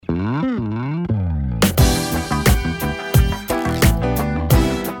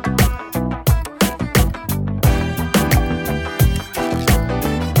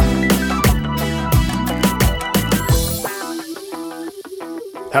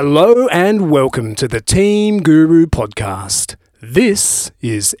Hello and welcome to the Team Guru podcast. This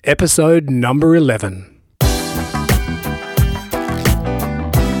is episode number 11.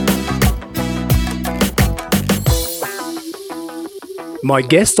 My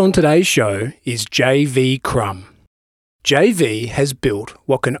guest on today's show is JV Crum. JV has built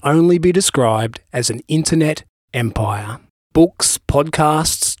what can only be described as an internet empire. Books,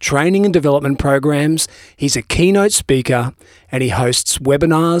 podcasts, training and development programs, he's a keynote speaker, and he hosts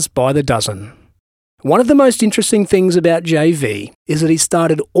webinars by the dozen. One of the most interesting things about JV is that he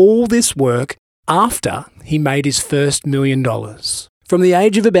started all this work after he made his first $1 million. From the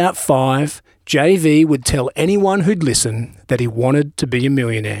age of about 5, JV would tell anyone who'd listen that he wanted to be a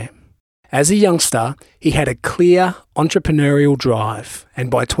millionaire. As a youngster, he had a clear entrepreneurial drive, and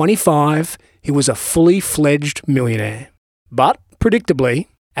by 25, he was a fully fledged millionaire. But, predictably,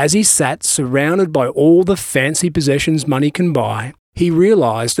 as he sat surrounded by all the fancy possessions money can buy, he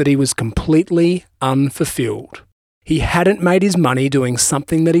realised that he was completely unfulfilled. He hadn't made his money doing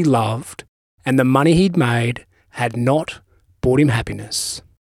something that he loved, and the money he'd made had not brought him happiness.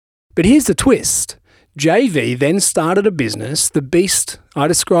 But here's the twist. JV then started a business, the beast I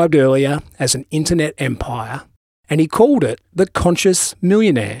described earlier as an internet empire, and he called it the Conscious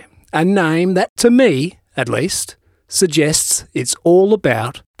Millionaire, a name that, to me at least, suggests it's all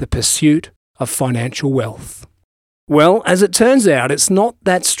about the pursuit of financial wealth. Well, as it turns out, it's not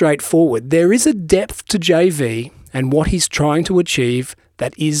that straightforward. There is a depth to JV and what he's trying to achieve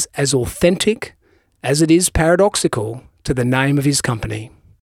that is as authentic as it is paradoxical to the name of his company.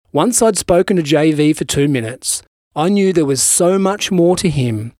 Once I'd spoken to JV for 2 minutes, I knew there was so much more to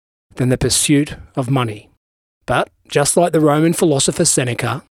him than the pursuit of money. But just like the Roman philosopher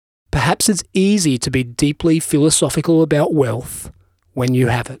Seneca, perhaps it's easy to be deeply philosophical about wealth when you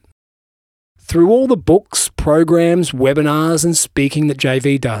have it. Through all the books, programs, webinars and speaking that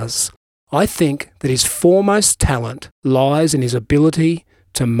JV does, I think that his foremost talent lies in his ability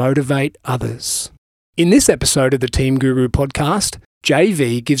to motivate others. In this episode of the Team Guru podcast,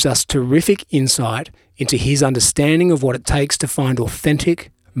 JV gives us terrific insight into his understanding of what it takes to find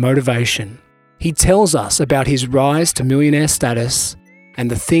authentic motivation. He tells us about his rise to millionaire status and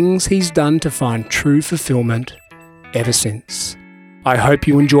the things he's done to find true fulfillment ever since. I hope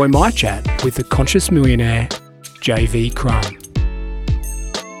you enjoy my chat with the Conscious Millionaire, JV Crum.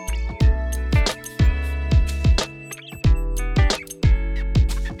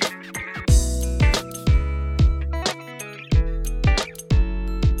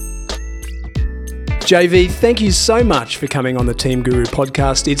 JV, thank you so much for coming on the Team Guru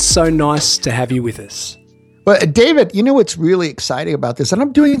podcast. It's so nice to have you with us. Well, David, you know what's really exciting about this? And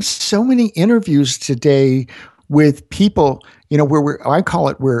I'm doing so many interviews today with people, you know, where we're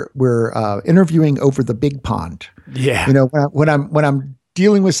interviewing over the big pond. Yeah. You know, when I'm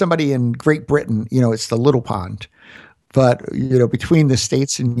dealing with somebody in Great Britain, you know, it's the little pond. But, you know, between the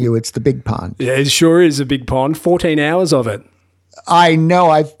States and you, it's the big pond. Yeah, it sure is a big pond. 14 hours of it. I know.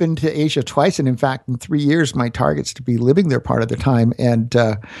 I've been to Asia twice. And in fact, in 3 years, my target's to be living there part of the time. And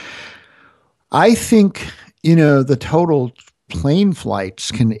I think, you know, the total plane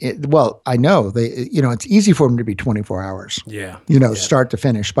flights I know it's easy for them to be 24 hours. Yeah. Start to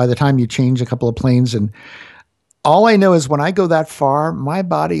finish by the time you change a couple of planes. And all I know is when I go that far, my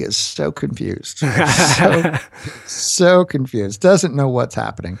body is so confused. So confused. Doesn't know what's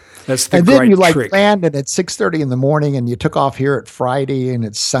happening. That's the and great then you trick. land and it's 6:30 in the morning and you took off here at Friday and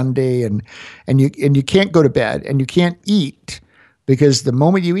it's Sunday and you can't go to bed and you can't eat. Because the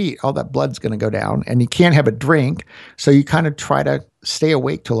moment you eat, all that blood's going to go down and you can't have a drink. So you kind of try to stay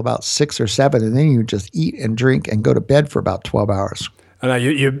awake till about 6 or 7 and then you just eat and drink and go to bed for about 12 hours. I know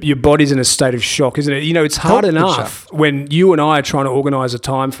your body's in a state of shock, isn't it? You know, it's hard enough when you and I are trying to organise a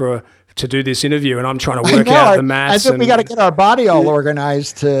time to do this interview and I'm trying to work out the maths. I think we got to get our body all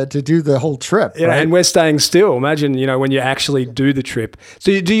organized to do the whole trip. Yeah, right? And we're staying still. Imagine, you know, when you actually do the trip.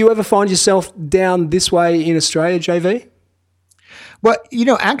 So do you ever find yourself down this way in Australia, JV? Well, you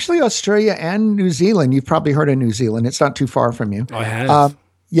know, actually Australia and New Zealand, you've probably heard of New Zealand. It's not too far from you. I have.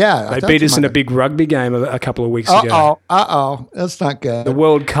 Yeah. They beat us in a big rugby game a couple of weeks ago. That's not good. The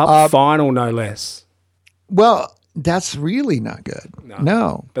World Cup final, no less. Well, that's really not good.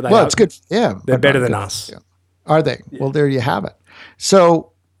 No. But it's good for them. They're better than us. Are they? Yeah. Well, there you have it. So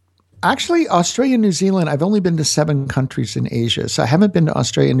actually, Australia and New Zealand, I've only been to 7 countries in Asia. So I haven't been to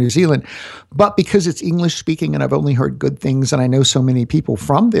Australia and New Zealand. But because it's English speaking and I've only heard good things and I know so many people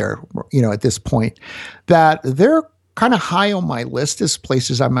from there, you know, at this point, that they're kind of high on my list as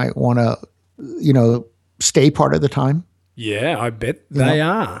places I might want to, you know, stay part of the time. Yeah, I bet they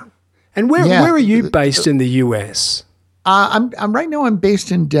are. And where are you based in the US? I'm right now. I'm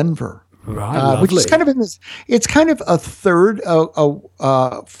based in Denver, Right, which is lovely. kind of in this. It's kind of a third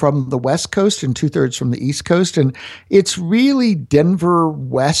from the West Coast and 2/3 from the East Coast, and it's really Denver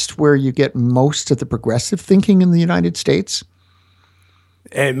West where you get most of the progressive thinking in the United States.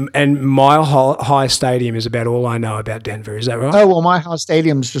 And Mile High Stadium is about all I know about Denver. Is that right? Oh well, my house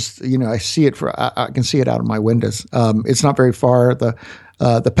stadium's just I see it I can see it out of my windows. It's not very far. The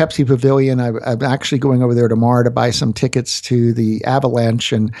Pepsi Pavilion. I'm actually going over there tomorrow to buy some tickets to the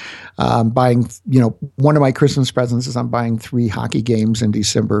Avalanche, and buying. One of my Christmas presents is I'm buying 3 hockey games in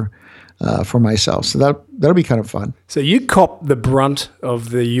December for myself. So that'll be kind of fun. So you cop the brunt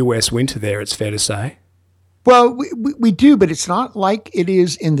of the U.S. winter there. It's fair to say. Well, we do, but it's not like it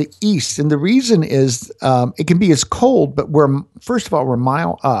is in the East. And the reason is it can be as cold, but first of all, we're a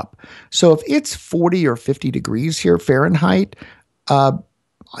mile up. So if it's 40 or 50 degrees here Fahrenheit,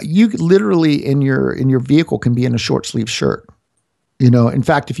 you literally in your vehicle can be in a short sleeve shirt. In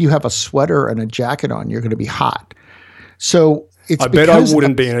fact, if you have a sweater and a jacket on, you're going to be hot. So it's I bet I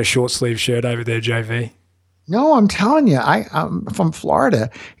wouldn't be in a short sleeve shirt over there, JV. No, I'm telling you, I'm from Florida.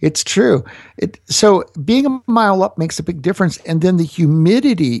 It's true. So being a mile up makes a big difference. And then the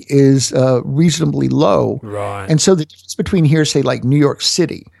humidity is reasonably low. Right. And so the difference between here, say like New York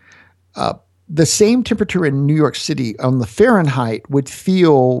City, the same temperature in New York City on the Fahrenheit would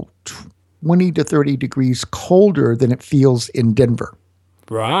feel 20 to 30 degrees colder than it feels in Denver.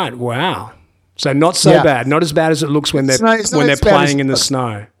 Right. Wow. So not so bad. Not as bad as it looks when they're playing in the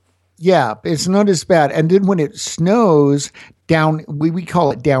snow. Yeah, it's not as bad. And then when it snows down, we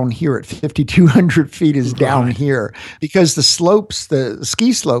call it down here at 5,200 feet is down here, because the slopes, the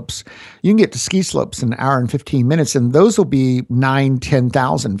ski slopes, you can get to ski slopes in an hour and 15 minutes, and those will be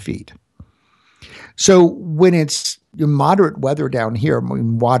 10,000 feet. So when it's moderate weather down here,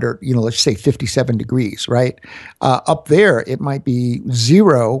 let's say 57 degrees, right? Up there, it might be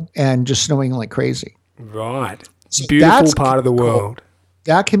 0 and just snowing like crazy. Right. So beautiful part of the world.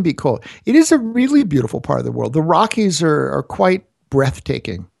 That can be cool. It is a really beautiful part of the world. The Rockies are quite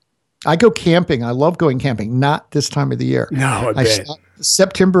breathtaking. I go camping. I love going camping. Not this time of the year. No, I bet.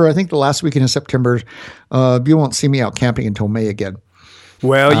 September, I think the last weekend of September, you won't see me out camping until May again.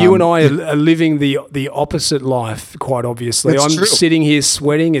 Well, you and I are living the opposite life, quite obviously. I'm sitting here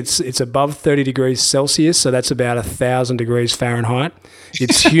sweating. It's above 30 degrees Celsius, so that's about 1,000 degrees Fahrenheit.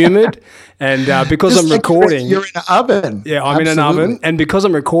 It's humid, and because I'm recording... You're in an oven. Yeah, I'm in an oven, and because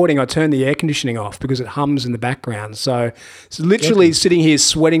I'm recording, I turn the air conditioning off because it hums in the background. So it's literally sitting here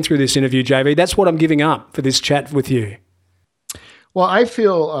sweating through this interview, JV. That's what I'm giving up for this chat with you. Well, I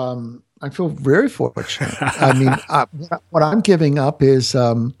feel very fortunate. I mean, what I'm giving up is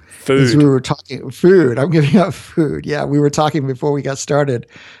food. As we were talking food. I'm giving up food. Yeah, we were talking before we got started.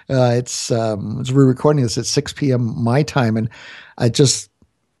 As we're recording this at 6 p.m. my time, and I just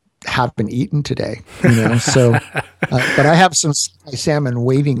haven't eaten today. So, but I have some salmon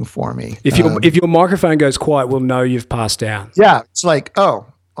waiting for me. If your microphone goes quiet, we'll know you've passed out. Yeah, it's like, oh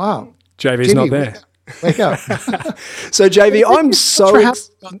wow, JV's not there. Wake up. So JV, I'm so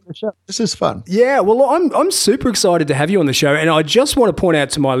this is fun. Yeah, well, I'm super excited to have you on the show, and I just want to point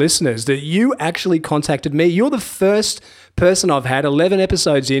out to my listeners that you actually contacted me. You're the first person I've had 11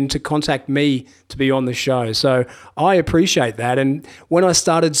 episodes in to contact me to be on the show. So I appreciate that. And when I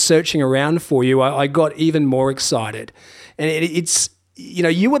started searching around for you, I got even more excited. And it's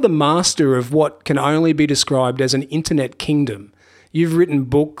you are the master of what can only be described as an internet kingdom. You've written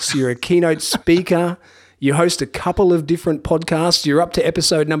books, you're a keynote speaker, you host a couple of different podcasts. You're up to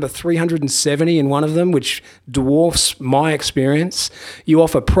episode number 370 in one of them, which dwarfs my experience. You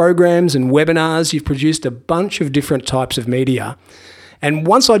offer programs and webinars. You've produced a bunch of different types of media. And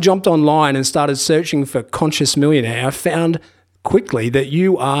once I jumped online and started searching for Conscious Millionaire, I found quickly that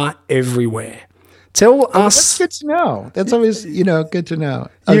you are everywhere. Tell us. That's good to know. That's always, good to know.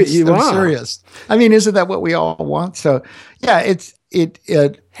 I'm are serious. I mean, isn't that what we all want? So, yeah,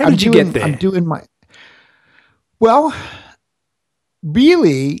 How did you get there? I'm doing well,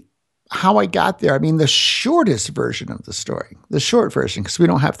 really, how I got there. I mean, the shortest version of the story, because we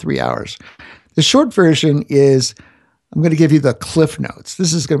don't have 3 hours. The short version is, I'm going to give you the Cliff Notes.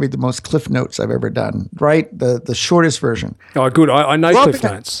 This is going to be the most Cliff Notes I've ever done, right? The shortest version. Oh, good. I know Cliff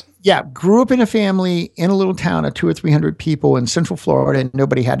Notes. Yeah, grew up in a family in a little town of 200 or 300 people in Central Florida, and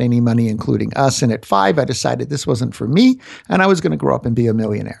nobody had any money, including us. And at 5, I decided this wasn't for me, and I was going to grow up and be a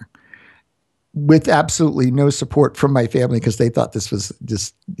millionaire with absolutely no support from my family because they thought this was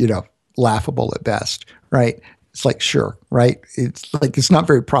just, laughable at best, right? It's like, sure, right? It's like, it's not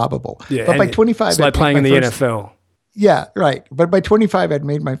very probable. Yeah, but by 25, it's like playing in the NFL. Yeah, right. But by 25, I'd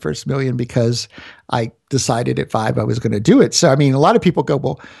made my first million because I decided at 5 I was going to do it. So, I mean, a lot of people go,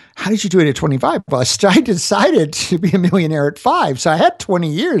 well, how did you do it at 25? Well, I decided to be a millionaire at 5. So I had 20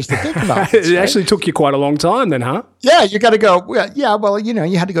 years to think about this. It actually took you quite a long time then, huh? Yeah, you got to go. Well,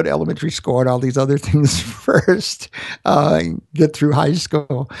 you had to go to elementary school and all these other things first, get through high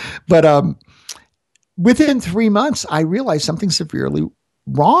school. But within 3 months, I realized something severely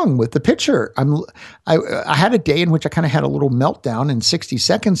wrong with the picture. I had a day in which I kind of had a little meltdown in 60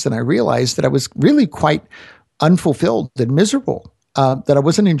 seconds, and I realized that I was really quite unfulfilled and miserable, that I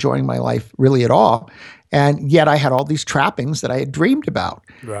wasn't enjoying my life really at all. And yet I had all these trappings that I had dreamed about.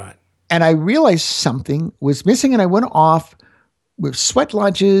 Right. And I realized something was missing, and I went off with sweat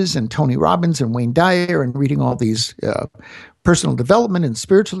lodges and Tony Robbins and Wayne Dyer and reading all these personal development and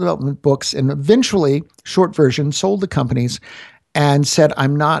spiritual development books, and eventually, short version, sold the companies and said,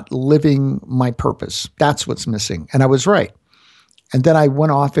 I'm not living my purpose. That's what's missing. And I was right. And then I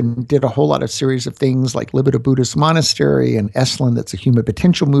went off and did a whole lot of series of things like lived at a Buddhist monastery in Esalen, that's a human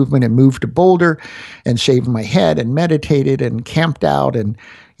potential movement, and moved to Boulder and shaved my head and meditated and camped out and,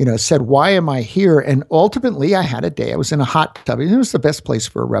 said, why am I here? And ultimately I had a day. I was in a hot tub. It was the best place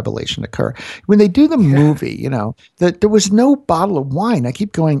for a revelation to occur. When they do the movie, there was no bottle of wine. I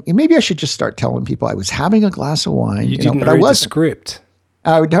keep going, maybe I should just start telling people I was having a glass of wine. You didn't read the script.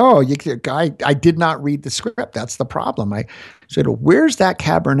 Oh, no, I did not read the script. That's the problem. I said, where's that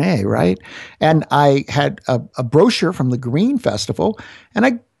Cabernet, right? And I had a brochure from the Green Festival, and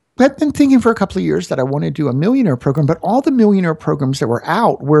I had been thinking for a couple of years that I wanted to do a millionaire program, but all the millionaire programs that were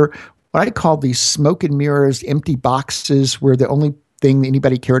out were what I called these smoke and mirrors, empty boxes, where the only thing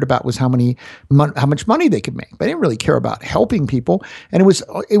anybody cared about was how much money they could make. But I didn't really care about helping people. And it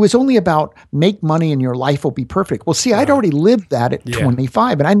was only about make money and your life will be perfect. Well, see, I'd already lived that at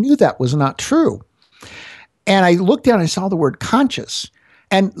 25, and I knew that was not true. And I looked down and I saw the word conscious.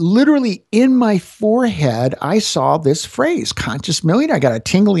 And literally in my forehead, I saw this phrase, conscious millionaire. I got a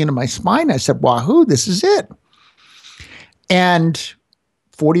tingling into my spine. I said, wahoo, this is it. And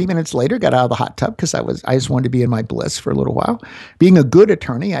 40 minutes later, got out of the hot tub because I just wanted to be in my bliss for a little while. Being a good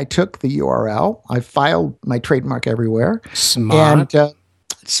attorney, I took the URL. I filed my trademark everywhere. Smart. And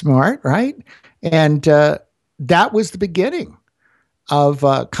smart, right? And that was the beginning of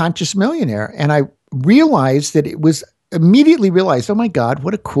Conscious Millionaire. And I immediately realized, oh my God,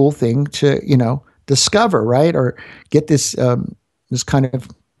 what a cool thing to, discover, right? Or get this kind of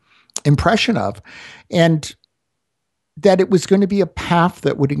impression of. And that it was going to be a path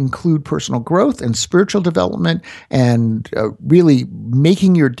that would include personal growth and spiritual development and really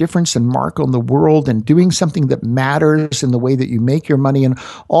making your difference and mark on the world and doing something that matters in the way that you make your money. And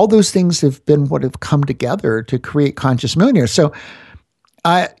all those things have been what have come together to create Conscious Millionaire. So,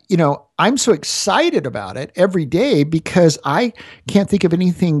 I'm so excited about it every day because I can't think of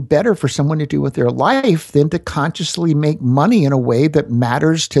anything better for someone to do with their life than to consciously make money in a way that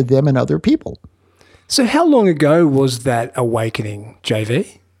matters to them and other people. So how long ago was that awakening,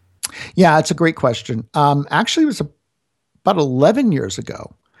 JV? Yeah, it's a great question. Actually, it was about 11 years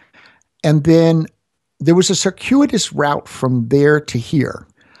ago. And then there was a circuitous route from there to here.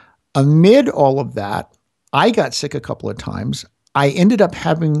 Amid all of that, I got sick a couple of times. I ended up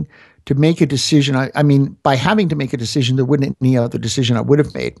having to make a decision. By having to make a decision, there wasn't any other decision I would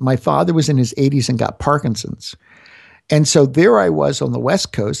have made. My father was in his 80s and got Parkinson's. And so there I was on the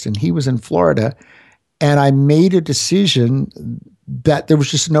West Coast, and he was in Florida. And I made a decision that there was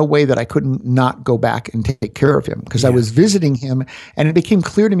just no way that I couldn't not go back and take care of him because I was visiting him, and it became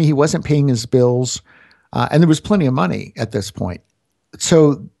clear to me he wasn't paying his bills, and there was plenty of money at this point.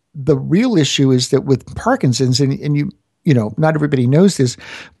 So the real issue is that with Parkinson's, and not everybody knows this,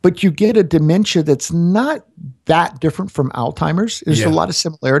 but you get a dementia that's not that different from Alzheimer's. There's a lot of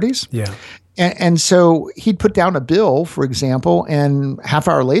similarities. Yeah. And so he'd put down a bill, for example, and half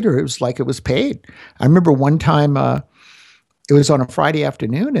hour later, it was like it was paid. I remember one time it was on a Friday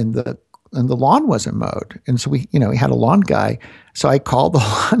afternoon and the lawn wasn't mowed. And so we had a lawn guy. So I called the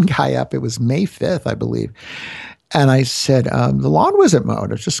lawn guy up. It was May 5th, I believe. And I said, the lawn wasn't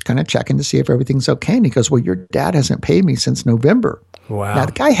mowed. I was just kind of checking to see if everything's okay. And he goes, well, your dad hasn't paid me since November. Wow. Now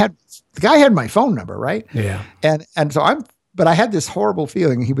the guy had my phone number, right? Yeah. And so but I had this horrible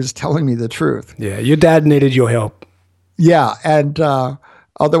feeling he was telling me the truth. Yeah, your dad needed your help. Yeah, and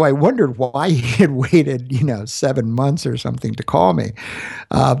although I wondered why he had waited, 7 months or something to call me,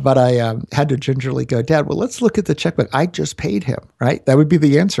 but I had to gingerly go, Dad, well, let's look at the checkbook. I just paid him, right? That would be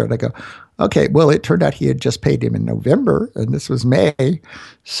the answer. And I go, okay, well, it turned out he had just paid him in November, and this was May,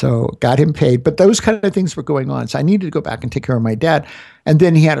 so got him paid. But those kind of things were going on, so I needed to go back and take care of my dad. And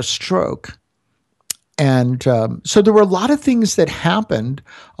then he had a stroke. And so there were a lot of things that happened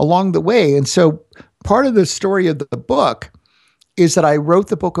along the way. And so part of the story of the book is that I wrote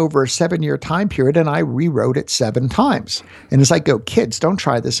the book over a 7-year time period, and I rewrote it 7 times. And as I go, kids, don't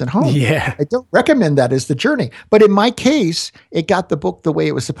try this at home. Yeah. I don't recommend that as the journey. But in my case, it got the book the way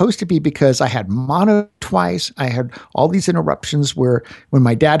it was supposed to be because I had mono twice. I had all these interruptions where when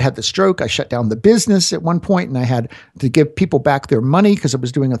my dad had the stroke, I shut down the business at one point, and I had to give people back their money because I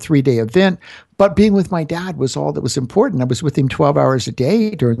was doing a 3-day event. But being with my dad was all that was important. I was with him 12 hours a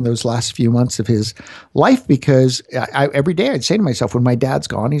day during those last few months of his life because every day I'd say to myself, when my dad's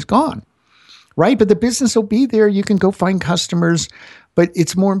gone, he's gone, right? But the business will be there. You can go find customers, but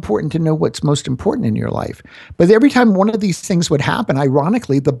it's more important to know what's most important in your life. But every time one of these things would happen,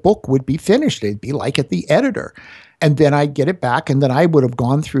 ironically, the book would be finished. It'd be like at the editor. And then I'd get it back, and then I would have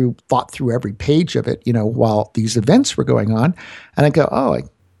thought through every page of it, while these events were going on. And I'd go, oh, I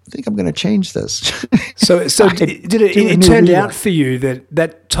think I'm going to change this. So it turned out for you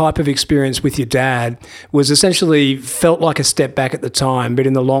that type of experience with your dad was essentially felt like a step back at the time, but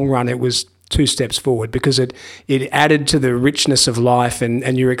in the long run, it was 2 steps forward because it added to the richness of life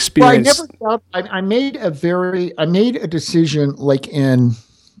and your experience. Well, I made a decision like in,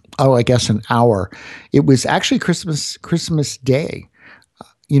 I guess an hour. It was actually Christmas Day,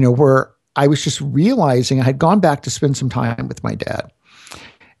 where I was just realizing I had gone back to spend some time with my dad.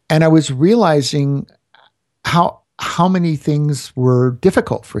 And I was realizing how many things were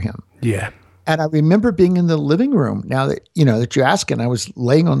difficult for him. Yeah. And I remember being in the living room now that, that you ask, and I was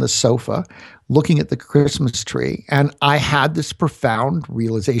laying on the sofa looking at the Christmas tree. And I had this profound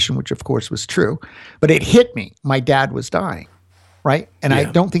realization, which of course was true, but it hit me. My dad was dying, right? And I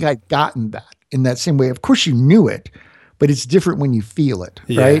don't think I'd gotten that in that same way. Of course you knew it, but it's different when you feel it,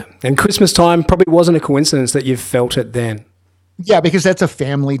 right? And Christmas time probably wasn't a coincidence that you felt it then. Yeah, because that's a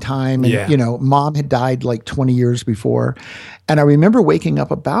family time. And, Mom had died like 20 years before. And I remember waking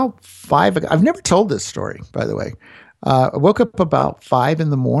up about 5. I've never told this story, by the way. I woke up about 5 in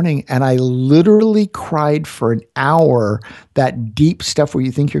the morning and I literally cried for an hour, that deep stuff where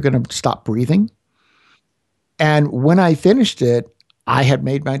you think you're going to stop breathing. And when I finished it, I had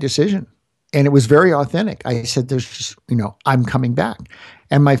made my decision. And it was very authentic. I said, there's just, I'm coming back.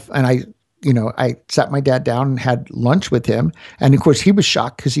 I sat my dad down and had lunch with him. And of course, he was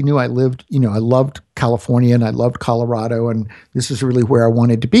shocked because he knew I loved California and I loved Colorado. And this is really where I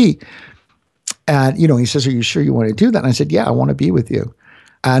wanted to be. And, he says, are you sure you want to do that? And I said, yeah, I want to be with you.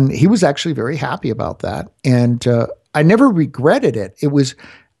 And he was actually very happy about that. And I never regretted it. It's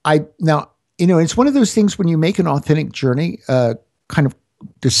one of those things when you make an authentic journey kind of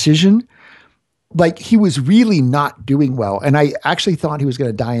decision, like he was really not doing well. And I actually thought he was going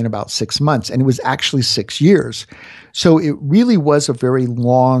to die in about 6 months, and it was actually 6 years. So it really was a very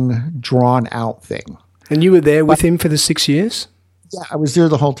long, drawn out thing. And you were there with him for the 6 years? Yeah, I was there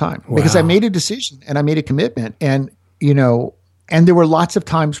the whole time because I made a decision and I made a commitment. And, and there were lots of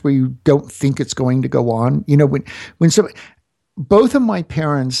times where you don't think it's going to go on. Both of my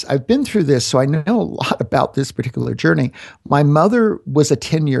parents, I've been through this, so I know a lot about this particular journey. My mother was a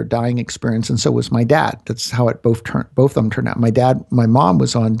 10-year dying experience, and so was my dad. That's how it both of them turned out. My mom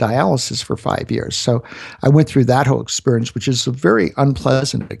was on dialysis for 5 years. So I went through that whole experience, which is a very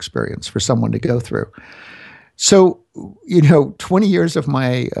unpleasant experience for someone to go through. So, 20 years of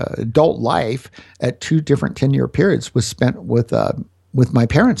my adult life at 2 different 10-year periods was spent with my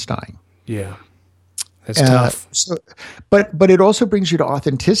parents dying. Yeah. That's tough. But it also brings you to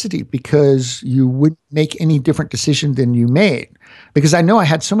authenticity because you wouldn't make any different decision than you made. Because I know I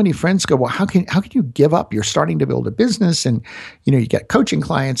had so many friends go, well, how can you give up? You're starting to build a business and, you get coaching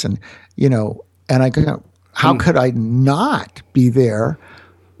clients and I go, how could I not be there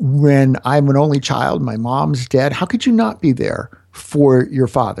when I'm an only child? My mom's dead. How could you not be there for your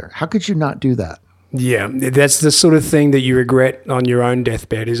father? How could you not do that? Yeah, that's the sort of thing that you regret on your own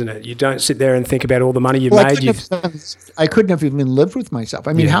deathbed, isn't it? You don't sit there and think about all the money you've made. I couldn't have even lived with myself.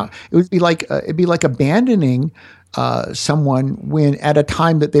 I mean, how it would be like abandoning someone when at a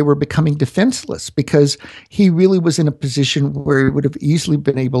time that they were becoming defenseless, because he really was in a position where he would have easily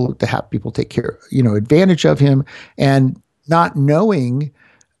been able to have people take advantage of him, and not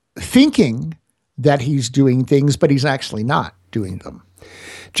thinking that he's doing things, but he's actually not doing them.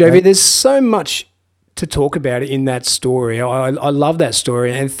 JV, right? There's so much to talk about in that story. I love that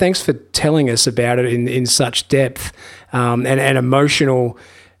story, and thanks for telling us about it in such depth and emotional,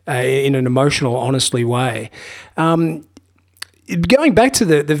 in an emotional, honestly way. Going back to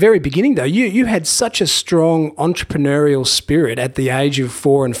the very beginning, though, you had such a strong entrepreneurial spirit at the age of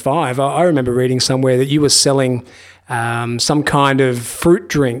 4 and 5. I remember reading somewhere that you were selling some kind of fruit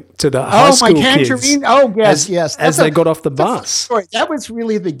drink to the high school my tangerine. kids. Oh, yes. As they got off the bus. Sorry, that was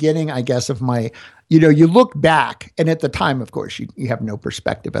really the beginning, I guess, of my, you look back, and at the time, of course, you have no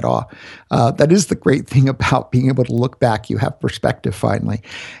perspective at all. That is the great thing about being able to look back. You have perspective finally.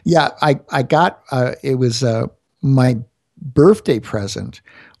 Yeah, I got, it was my birthday present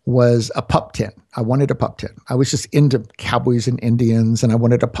was a pup tent. I wanted a pup tent. I was just into cowboys and Indians, and I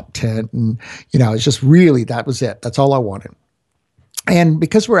wanted a pup tent. And, it's just really, that was it. That's all I wanted. And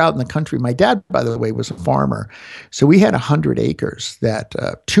because we're out in the country, my dad, by the way, was a farmer. So we had 100 acres, that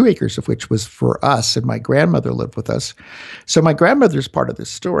 2 acres of which was for us, and my grandmother lived with us. So my grandmother's part of this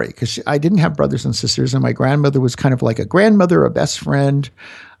story, because I didn't have brothers and sisters, and my grandmother was kind of like a grandmother, a best friend,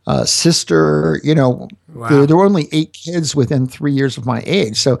 sister. Wow. There were only 8 kids within 3 years of my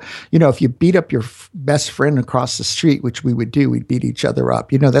age. So, if you beat up your best friend across the street, which we would do, we'd beat each other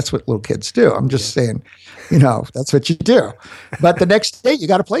up. That's what little kids do. I'm just saying, that's what you do. But the next day you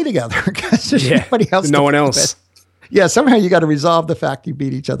got to play together because there's nobody else. No one else. Yeah, somehow you got to resolve the fact you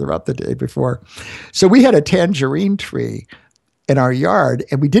beat each other up the day before. So we had a tangerine tree in our yard,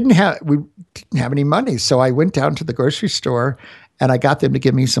 and we didn't have any money. So I went down to the grocery store, and I got them to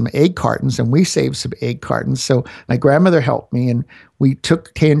give me some egg cartons, and we saved some egg cartons. So my grandmother helped me, and we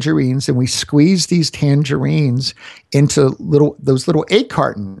took tangerines and we squeezed these tangerines into those little egg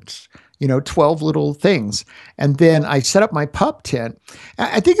cartons, 12 little things. And then I set up my pup tent.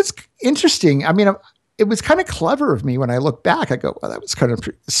 I think it's interesting. I mean, it was kind of clever of me when I look back. I go, well, that was kind of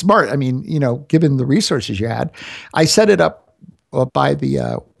smart. I mean, given the resources you had, I set it up by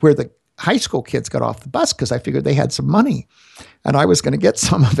where the high school kids got off the bus because I figured they had some money and I was going to get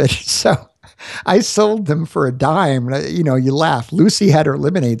some of it. So I sold them for a dime. You laugh. Lucy had her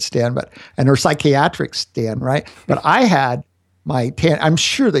lemonade stand, and her psychiatric stand, right? But I had my I'm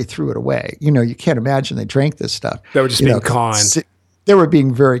sure they threw it away. You can't imagine they drank this stuff. They were just being kind. They were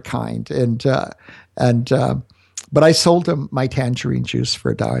being very kind. But I sold them my tangerine juice for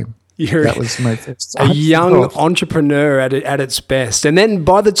a dime. That was my a young entrepreneur at its best. And then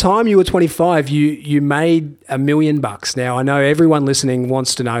by the time you were 25, you made $1 million. Now I know everyone listening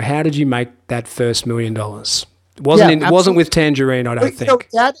wants to know, how did you make that first $1 million? It wasn't with tangerine, I don't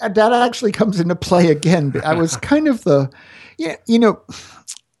think. That actually comes into play again. I was kind of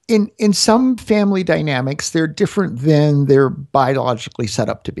in some family dynamics, they're different than they're biologically set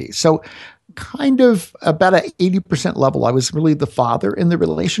up to be. So kind of about an 80% level, I was really the father in the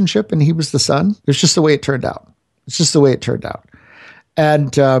relationship and he was the son. It's just the way it turned out.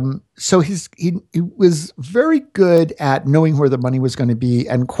 And so he was very good at knowing where the money was going to be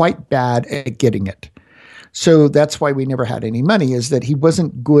and quite bad at getting it. So that's why we never had any money, is that he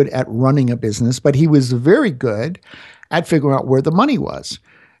wasn't good at running a business, but he was very good at figuring out where the money was.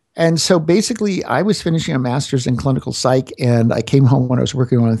 And so basically, I was finishing a master's in clinical psych, and I came home when I was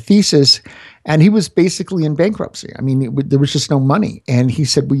working on a thesis, and he was basically in bankruptcy. I mean, there was just no money. And he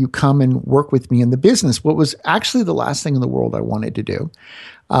said, will you come and work with me in the business? What was actually the last thing in the world I wanted to do.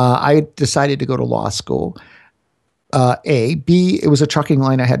 I decided to go to law school. A. B, it was a trucking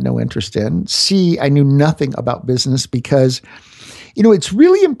line I had no interest in. C, I knew nothing about business because, it's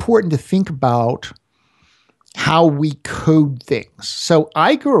really important to think about how we code things. So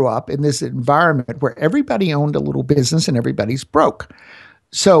I grew up in this environment where everybody owned a little business and everybody's broke.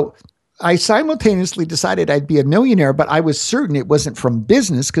 So I simultaneously decided I'd be a millionaire, but I was certain it wasn't from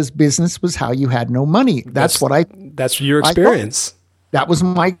business because business was how you had no money. That's your experience. That was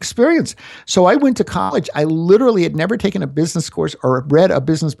my experience. So I went to college. I literally had never taken a business course or read a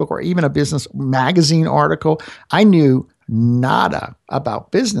business book or even a business magazine article. I knew nada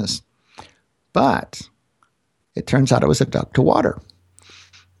about business, but it turns out I was a duck to water.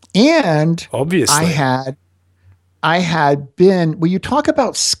 And obviously I had been, you talk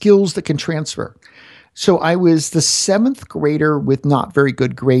about skills that can transfer. So I was the 7th grader with not very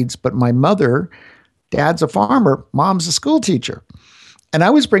good grades, but my mother, dad's a farmer, mom's a school teacher. And I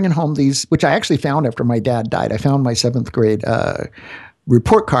was bringing home these, which I actually found after my dad died. I found my 7th grade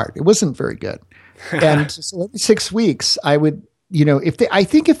report card. It wasn't very good. And so every 6 weeks I would, if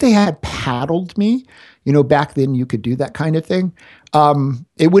they had paddled me, back then you could do that kind of thing.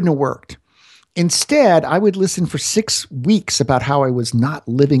 It wouldn't have worked. Instead, I would listen for 6 weeks about how I was not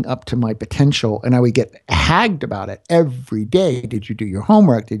living up to my potential, and I would get hagged about it every day. Did you do your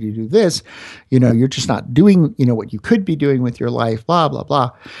homework? Did you do this? You're just not doing, what you could be doing with your life, blah, blah,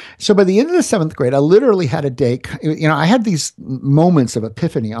 blah. So by the end of the 7th grade, I literally had a day, I had these moments of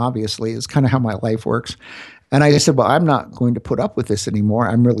epiphany, obviously, is kind of how my life works. And I said, well, I'm not going to put up with this anymore.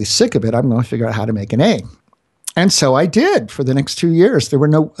 I'm really sick of it. I'm going to figure out how to make an A. And so I did for the next 2 years. There were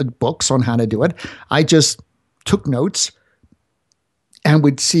no books on how to do it. I just took notes and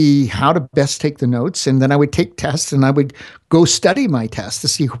would see how to best take the notes. And then I would take tests and I would go study my tests to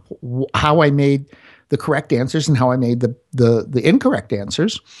see how I made the correct answers and how I made the incorrect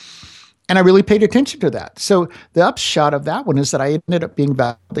answers. And I really paid attention to that. So the upshot of that one is that I ended up being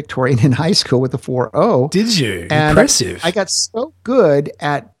valedictorian in high school with a 4.0. Did you? And Impressive. I got so good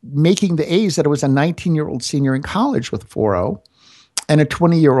at making the A's that I was a 19-year-old senior in college with a 4.0 and a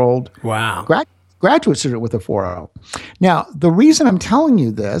 20-year-old graduate student with a 4.0. Now, the reason I'm telling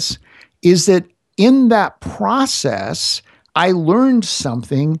you this is that in that process, I learned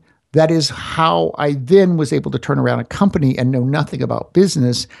something that is how I then was able to turn around a company and know nothing about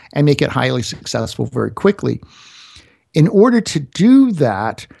business and make it highly successful very quickly. In order to do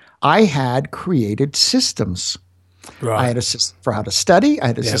that, I had created systems. Right. I had a system for how to study. I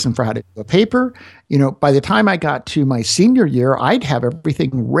had a system for how to do a paper. By the time I got to my senior year, I'd have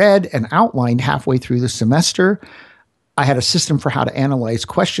everything read and outlined halfway through the semester. I had a system for how to analyze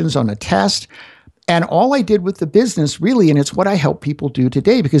questions on a test. And all I did with the business really, and it's what I help people do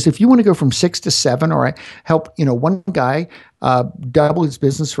today, because if you want to go from 6 to 7, or I help, one guy double his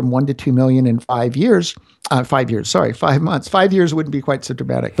business from 1 to 2 million in 5 years, 5 months. 5 years wouldn't be quite so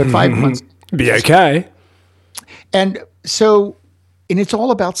dramatic, but 5 months. Be okay. And so, and it's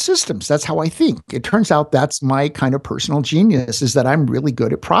all about systems. That's how I think. It turns out that's my kind of personal genius, is that I'm really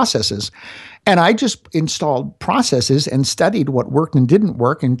good at processes. And I just installed processes and studied what worked and didn't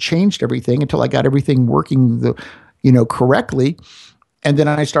work and changed everything until I got everything working correctly. And then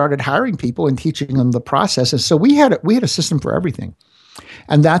I started hiring people and teaching them the processes. So we had a system for everything.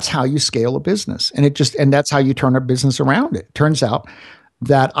 And that's how you scale a business. And that's how you turn a business around. It turns out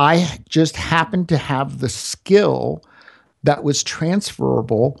that I just happened to have the skill that was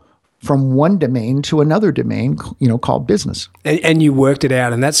transferable from one domain to another domain, called business. And you worked it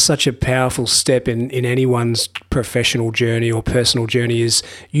out, and that's such a powerful step in anyone's professional journey or personal journey, is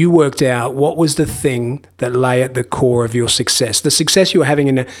you worked out what was the thing that lay at the core of your success. The success you were having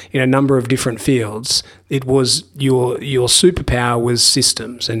in a number of different fields, it was your superpower was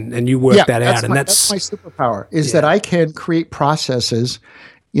systems, and you worked that out. And that's my superpower, is that I can create processes,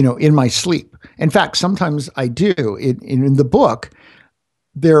 in my sleep. In fact, sometimes I do. In the book,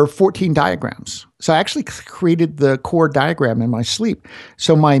 there are 14 diagrams. So I actually created the core diagram in my sleep.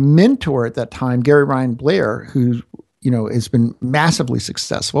 So my mentor at that time, Gary Ryan Blair, who, has been massively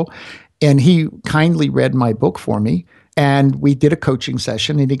successful, and he kindly read my book for me. And we did a coaching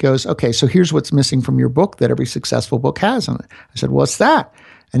session, and he goes, okay, so here's what's missing from your book that every successful book has on it. I said, what's that?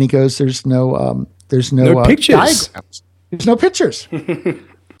 And he goes, there's no pictures. Diagrams. There's no pictures.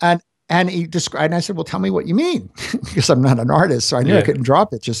 And he described, and I said, well, tell me what you mean, because I'm not an artist, so I knew I couldn't draw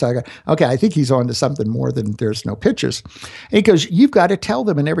pictures. So I go, okay, I think he's on to something more than there's no pictures. And he goes, you've got to tell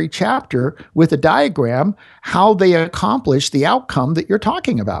them in every chapter with a diagram how they accomplish the outcome that you're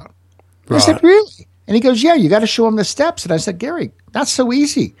talking about. Right. I said, really? And he goes, yeah, you got to show them the steps. And I said, Gary, that's so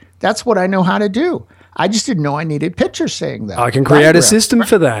easy. That's what I know how to do. I just didn't know I needed pictures saying that. I can create a system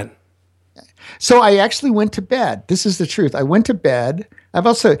for that. So I actually went to bed. This is the truth. I went to bed. I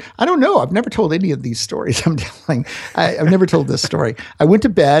don't know. I've never told any of these stories I'm telling. I've never told this story. I went to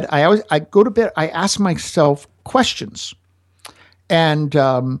bed. I go to bed. I ask myself questions, and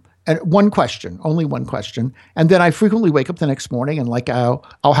one question, only one question. And then I frequently wake up the next morning and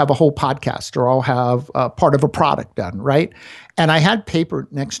I'll have a whole podcast, or I'll have part of a product done, right? And I had paper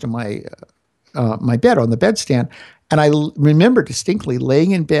next to my bed on the bedstand, and I remember distinctly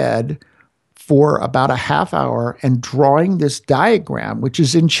laying in bed for about a half hour and drawing this diagram, which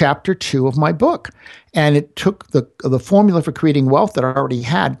is in chapter 2 of my book. And it took the formula for creating wealth that I already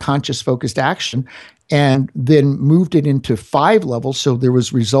had, conscious focused action, and then moved it into 5 levels. So there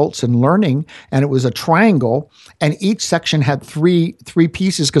was results and learning, and it was a triangle, and each section had three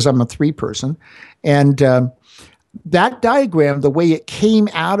pieces, because I'm a 3 person. And that diagram, the way it came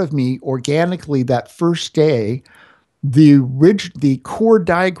out of me organically that first day, the core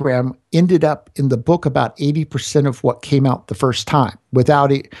diagram ended up in the book about 80% of what came out the first time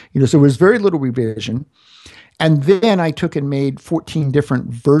without it. So there was very little revision. And then I took and made 14 different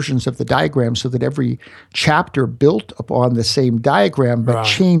versions of the diagram so that every chapter built upon the same diagram, but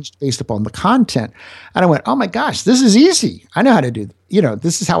changed based upon the content. And I went, oh my gosh, this is easy. I know how to do,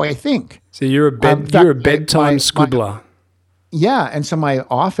 this is how I think. So you're a bedtime scribbler. Yeah. And so my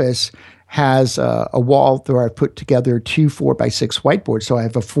office has a wall where I put together 2 4x6 whiteboards. So I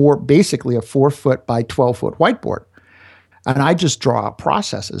have basically a 4-foot by 12-foot whiteboard. And I just draw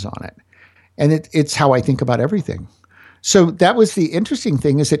processes on it. And it's how I think about everything. So that was the interesting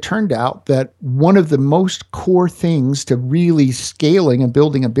thing is it turned out that one of the most core things to really scaling and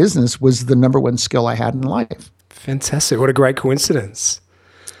building a business was the number one skill I had in life. Fantastic. What a great coincidence.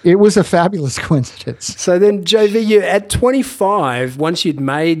 It was a fabulous coincidence. So then, JV, you at 25, once you'd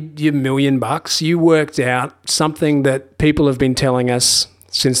made your $1 million, you worked out something that people have been telling us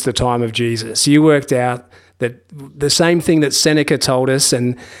since the time of Jesus. You worked out that the same thing that Seneca told us,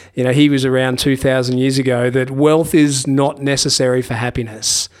 and he was around 2,000 years ago, that wealth is not necessary for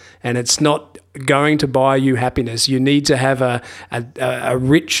happiness, and it's not going to buy you happiness. You need to have a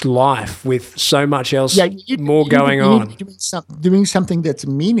rich life with so much else more going on. Doing something that's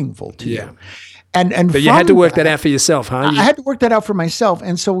meaningful to you. But you had to work that out for yourself, huh? I had to work that out for myself.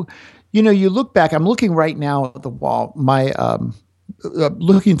 And so, you look back, I'm looking right now at the wall,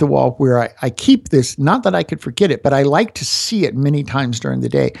 looking at the wall where I keep this, not that I could forget it, but I like to see it many times during the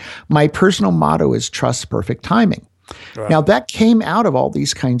day. My personal motto is trust perfect timing. Right. Now, that came out of all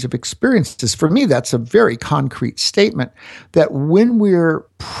these kinds of experiences. For me, that's a very concrete statement that when we're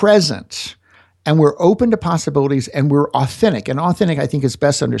present and we're open to possibilities and we're authentic, and authentic, I think, is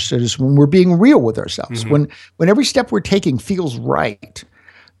best understood as when we're being real with ourselves, when every step we're taking feels right.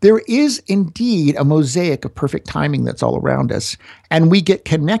 There is indeed a mosaic of perfect timing that's all around us, and we get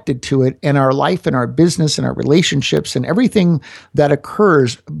connected to it in our life and our business and our relationships, and everything that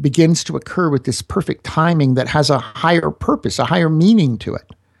occurs begins to occur with this perfect timing that has a higher purpose, a higher meaning to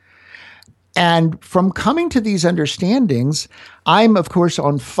it. And from coming to these understandings, I'm, of course,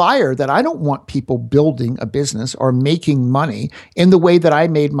 on fire that I don't want people building a business or making money in the way that I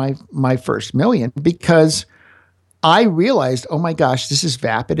made my first $1 million, because I realized, oh my gosh, this is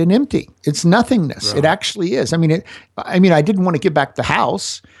vapid and empty. It's nothingness. Right. It actually is. I mean, I didn't want to give back the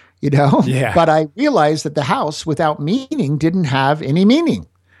house, but I realized that the house without meaning didn't have any meaning.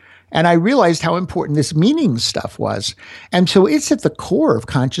 And I realized how important this meaning stuff was. And so it's at the core of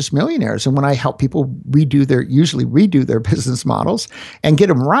Conscious Millionaires. And when I help people usually redo their business models and get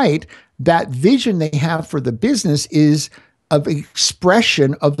them right, that vision they have for the business is of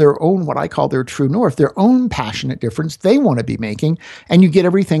expression of their own, what I call their true north, their own passionate difference they want to be making, and you get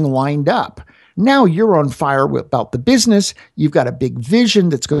everything lined up. Now you're on fire about the business. You've got a big vision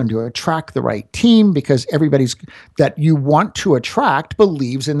that's going to attract the right team because everybody's that you want to attract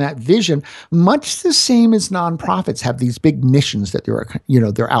believes in that vision, much the same as nonprofits have these big missions that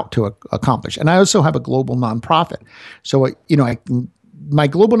they're out to accomplish. And I also have a global nonprofit. So, my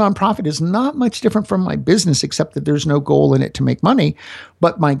global nonprofit is not much different from my business, except that there's no goal in it to make money.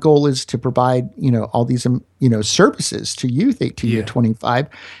 But my goal is to provide, all these, services to youth 18 to 25.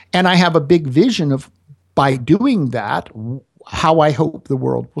 And I have a big vision of, by doing that, how I hope the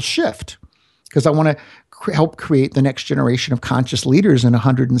world will shift. Because I want to help create the next generation of conscious leaders in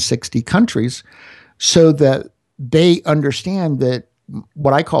 160 countries so that they understand that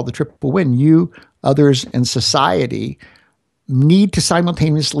what I call the triple win, you, others, and society need to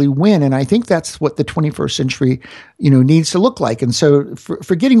simultaneously win. And I think that's what the 21st century, needs to look like. And so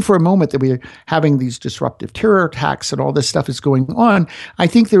forgetting for a moment that we're having these disruptive terror attacks and all this stuff is going on, I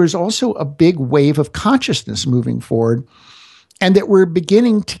think there is also a big wave of consciousness moving forward, and that we're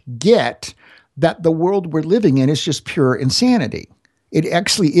beginning to get that the world we're living in is just pure insanity. It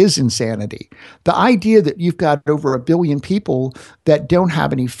actually is insanity. The idea that you've got over 1 billion people that don't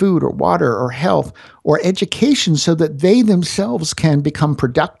have any food or water or health or education so that they themselves can become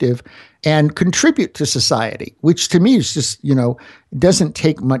productive and contribute to society, which to me is just, doesn't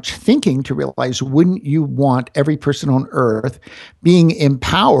take much thinking to realize, wouldn't you want every person on earth being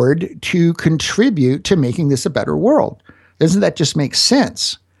empowered to contribute to making this a better world? Doesn't that just make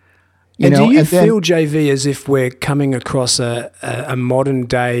sense? And do you feel, JV, as if we're coming across a modern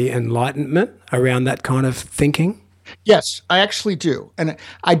day enlightenment around that kind of thinking? Yes, I actually do. And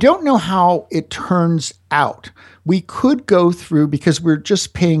I don't know how it turns out. We could go through, because we're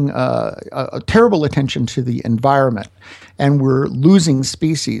just paying a terrible attention to the environment, and we're losing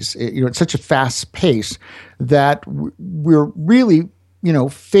species at such a fast pace that we're really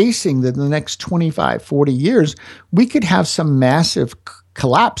facing that in the next 25, 40 years, we could have some massive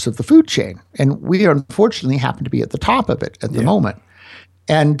collapse of the food chain. And we unfortunately happen to be at the top of it at the moment.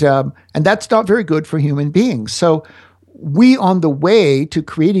 And that's not very good for human beings. So we, on the way to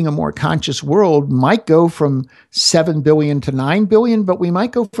creating a more conscious world, might go from 7 billion to 9 billion, but we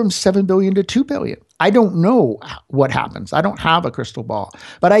might go from 7 billion to 2 billion. I don't know what happens. I don't have a crystal ball,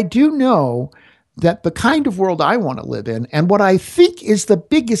 but I do know that the kind of world I want to live in, and what I think is the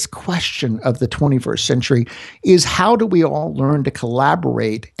biggest question of the 21st century, is how do we all learn to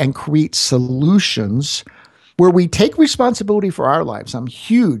collaborate and create solutions where we take responsibility for our lives. I'm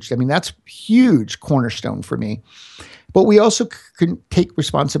huge. I mean, that's huge cornerstone for me. But we also can take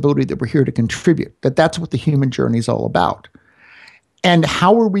responsibility that we're here to contribute, that's what the human journey is all about. And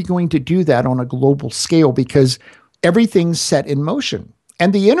how are we going to do that on a global scale? Because everything's set in motion.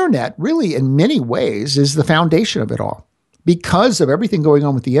 And the internet really, in many ways, is the foundation of it all. Because of everything going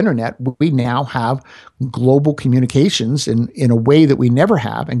on with the internet, we now have global communications in a way that we never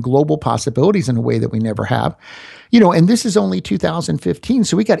have, and global possibilities in a way that we never have. And this is only 2015,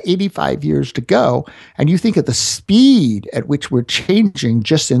 so we got 85 years to go. And you think of the speed at which we're changing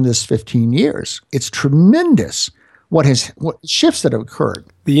just in this 15 years. It's tremendous what shifts that have occurred.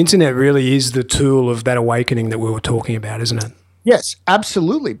 The internet really is the tool of that awakening that we were talking about, isn't it? Yes,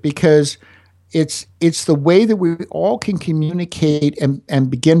 absolutely, because it's the way that we all can communicate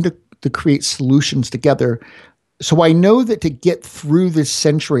and begin to create solutions together. So I know that to get through this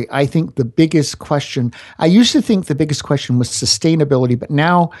century, I think the biggest question, I used to think the biggest question was sustainability, but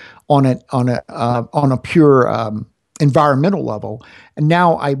now on a pure environmental level, and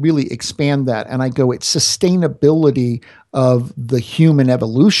now I really expand that and I go, it's sustainability of the human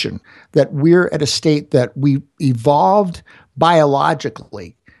evolution, that we're at a state that we evolved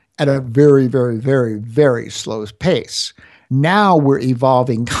biologically at a very, very, very, very slow pace. Now we're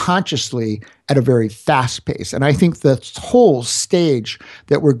evolving consciously at a very fast pace. And I think the whole stage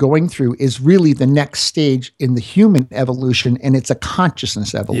that we're going through is really the next stage in the human evolution, and it's a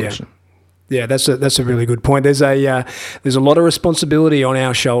consciousness evolution. Yeah, that's a really good point. There's a lot of responsibility on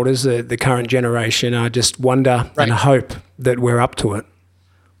our shoulders, the current generation. I just wonder and hope that we're up to it.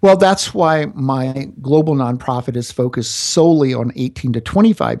 Well, that's why my global nonprofit is focused solely on 18 to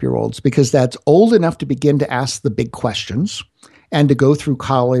 25-year-olds, because that's old enough to begin to ask the big questions and to go through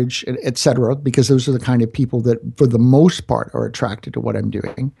college, et cetera, because those are the kind of people that, for the most part, are attracted to what I'm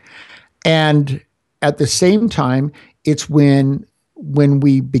doing. And at the same time, it's when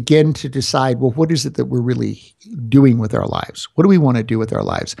we begin to decide, well, what is it that we're really doing with our lives? What do we want to do with our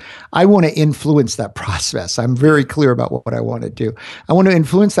lives? I want to influence that process. I'm very clear about what I want to do. I want to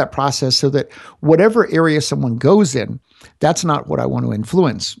influence that process so that whatever area someone goes in, that's not what I want to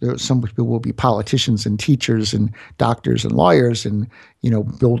influence. Some people will be politicians and teachers and doctors and lawyers and,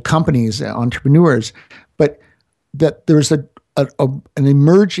 build companies, entrepreneurs, but that there's an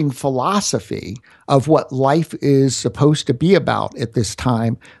emerging philosophy of what life is supposed to be about at this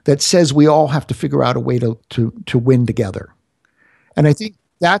time that says we all have to figure out a way to win together. And I think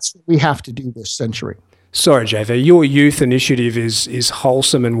that's what we have to do this century. Sorry, JV, your youth initiative is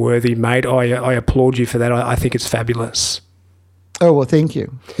wholesome and worthy, mate. I applaud you for that. I think it's fabulous. Oh, well, thank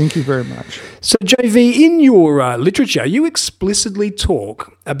you. Thank you very much. So, JV, in your literature, you explicitly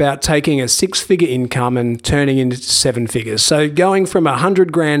talk about taking a 6-figure income and turning it into 7 figures. So going from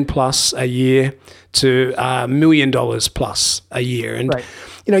 $100,000 plus a year to $1 million plus a year. And,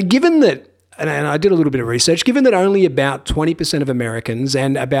 given that, and I did a little bit of research, given that only about 20% of Americans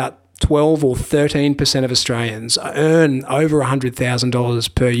and about 12 or 13% of Australians earn over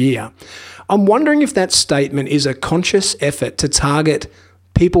 $100,000 per year, I'm wondering if that statement is a conscious effort to target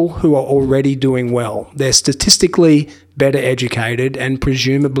people who are already doing well. They're statistically better educated and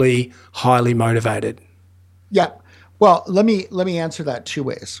presumably highly motivated. Yeah. Well, let me answer that two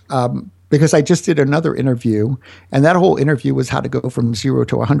ways. Because I just did another interview, and that whole interview was how to go from 0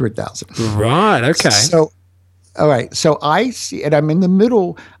 to 100,000. Right. Okay. So, all right. So I see, and I'm in the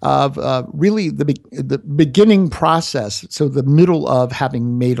middle of really the beginning process. So the middle of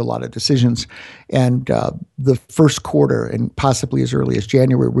having made a lot of decisions, and the first quarter, and possibly as early as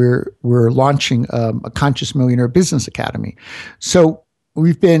January, we're launching a Conscious Millionaire Business Academy. So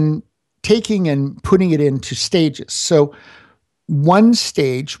we've been taking and putting it into stages. So one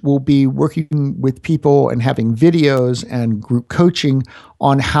stage will be working with people and having videos and group coaching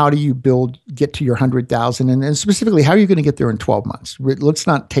on how do you get to your 100,000, and specifically how are you going to get there in 12 months. Let's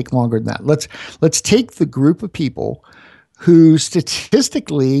not take longer than that. Let's take the group of people who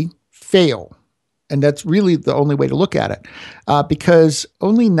statistically fail, and that's really the only way to look at it, because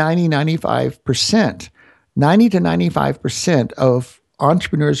only 90 to 95% of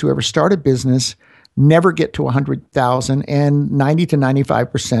entrepreneurs who ever start a business never get to 100,000, and 90 to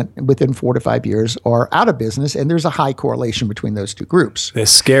 95% within 4 to 5 years are out of business. And there's a high correlation between those two groups. They're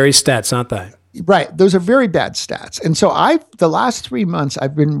scary stats, aren't they? Right. Those are very bad stats. And so the last 3 months,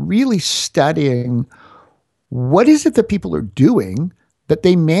 I've been really studying what is it that people are doing that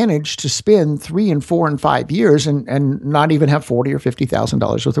they manage to spend 3 and 4 and 5 years and not even have $40,000 or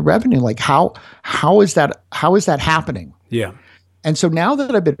 $50,000 worth of revenue. Like how is that happening? Yeah. And so now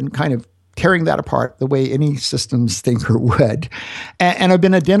that I've been kind of tearing that apart the way any systems thinker would. And I've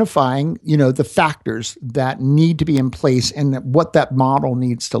been identifying, the factors that need to be in place and what that model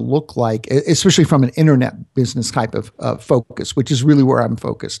needs to look like, especially from an internet business type of focus, which is really where I'm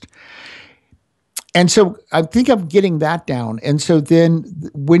focused. And so I think I'm getting that down. And so then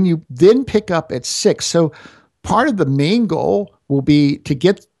when you then pick up at 6, so part of the main goal will be to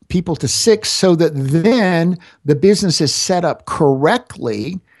get people to 6 so that then the business is set up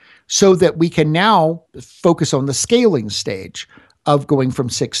correctly so that we can now focus on the scaling stage of going from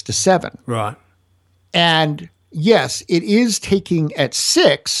 6 to 7. Right. And yes, it is taking at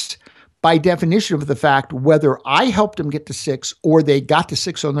 6 by definition of the fact whether I helped them get to 6 or they got to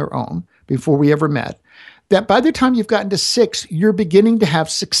 6 on their own before we ever met, that by the time you've gotten to 6, you're beginning to have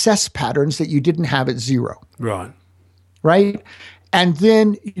success patterns that you didn't have at 0. Right. Right? And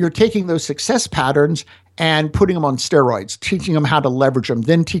then you're taking those success patterns and putting them on steroids, teaching them how to leverage them,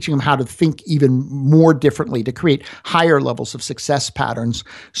 then teaching them how to think even more differently to create higher levels of success patterns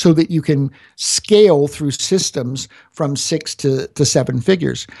so that you can scale through systems from 6 to 7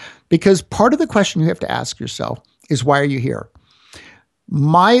 figures. Because part of the question you have to ask yourself is, why are you here?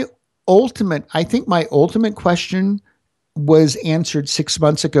 I think my ultimate question was answered 6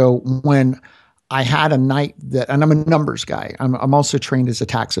 months ago when I had a night and I'm a numbers guy. I'm also trained as a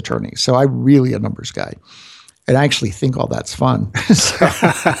tax attorney. So I'm really a numbers guy. And I actually think all that's fun. So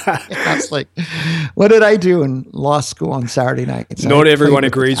I was like, what did I do in law school on Saturday nights? Not everyone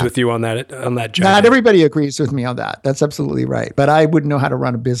agrees with you on that, Joe. Not everybody agrees with me on that. That's absolutely right. But I wouldn't know how to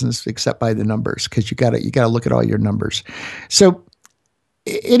run a business except by the numbers, because you gotta look at all your numbers. So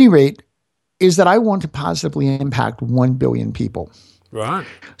at any rate, is that I want to positively impact 1 billion people. Right.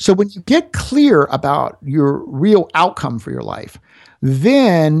 So when you get clear about your real outcome for your life,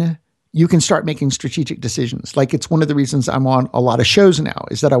 then you can start making strategic decisions. Like, it's one of the reasons I'm on a lot of shows now,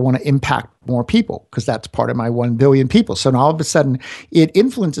 is that I want to impact more people, because that's part of my 1 billion people. So now all of a sudden it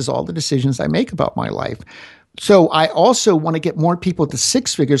influences all the decisions I make about my life. So I also want to get more people to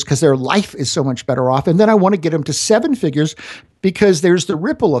 6 figures because their life is so much better off. And then I want to get them to 7 figures because there's the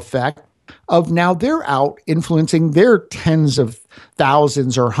ripple effect of now they're out influencing their tens of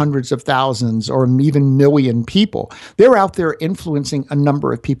thousands or hundreds of thousands or even million people. They're out there influencing a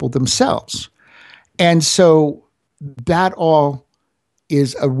number of people themselves. And so that all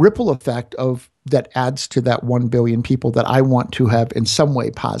is a ripple effect that adds to that 1 billion people that I want to have in some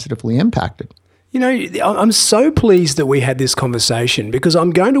way positively impacted. You know, I'm so pleased that we had this conversation, because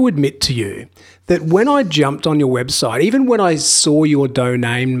I'm going to admit to you that when I jumped on your website, even when I saw your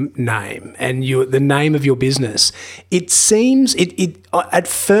domain name and the name of your business, it seems, at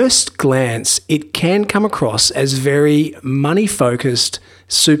first glance, it can come across as very money-focused,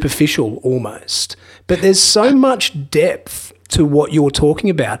 superficial almost. But there's so much depth to what you're talking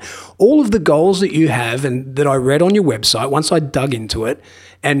about. All of the goals that you have and that I read on your website, once I dug into it,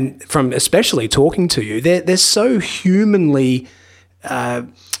 and from especially talking to you, they're so humanly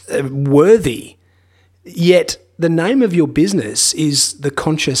worthy. Yet the name of your business is The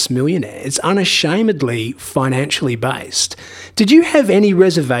Conscious Millionaire. It's unashamedly financially based. Did you have any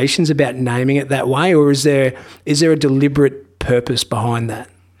reservations about naming it that way, or is there a deliberate purpose behind that?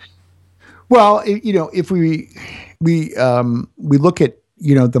 Well, if we look at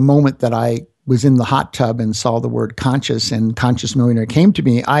the moment that I was in the hot tub and saw the word conscious and Conscious Millionaire came to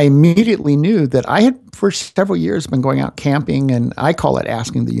me, I immediately knew that I had for several years been going out camping, and I call it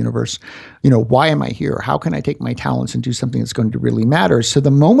asking the universe, why am I here? How can I take my talents and do something that's going to really matter? So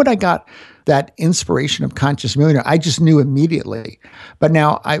the moment I got that inspiration of Conscious Millionaire, I just knew immediately. But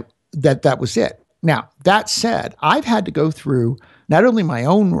now that was it. Now, that said, I've had to go through not only my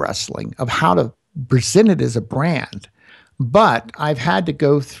own wrestling of how to present it as a brand, but I've had to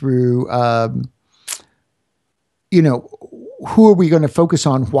go through, who are we going to focus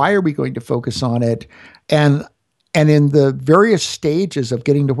on? Why are we going to focus on it? And in the various stages of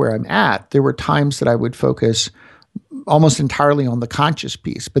getting to where I'm at, there were times that I would focus almost entirely on the conscious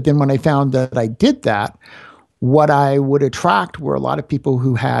piece. But then when I found that I did that, what I would attract were a lot of people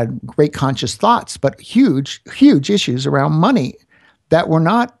who had great conscious thoughts, but huge, huge issues around money that were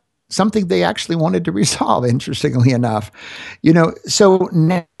not something they actually wanted to resolve, interestingly enough. So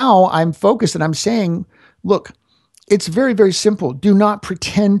now I'm focused and I'm saying, look, it's very, very simple. Do not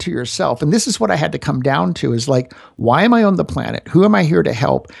pretend to yourself. And this is what I had to come down to, is like, why am I on the planet? Who am I here to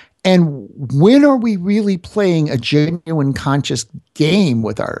help? And when are we really playing a genuine conscious game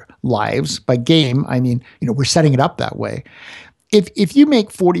with our lives? By game, I mean, we're setting it up that way. If you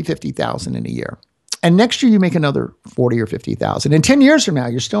make 40, 50,000 in a year, And next year you make another 40 or 50,000. And 10 years from now,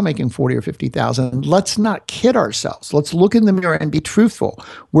 you're still making 40 or 50,000. Let's not kid ourselves. Let's look in the mirror and be truthful.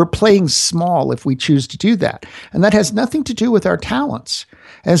 We're playing small if we choose to do that. And that has nothing to do with our talents.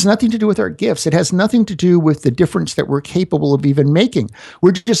 It has nothing to do with our gifts. It has nothing to do with the difference that we're capable of even making.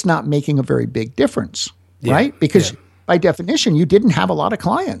 We're just not making a very big difference, right? Because by definition, you didn't have a lot of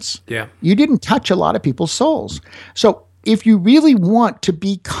clients. Yeah. You didn't touch a lot of people's souls. So if you really want to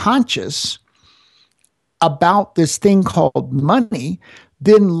be conscious about this thing called money,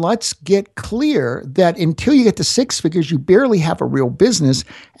 then let's get clear that until you get to six figures, you barely have a real business.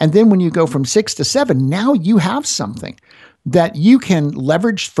 And then when you go from 6 to 7, now you have something that you can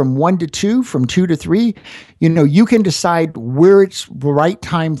leverage from 1 to 2, from 2 to 3. You can decide where it's the right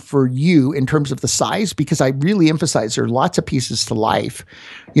time for you in terms of the size, because I really emphasize there are lots of pieces to life,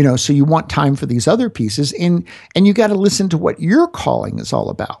 so you want time for these other pieces, and you got to listen to what your calling is all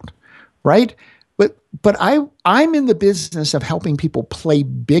about, right? But I'm in the business of helping people play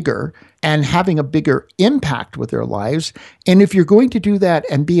bigger and having a bigger impact with their lives. And if you're going to do that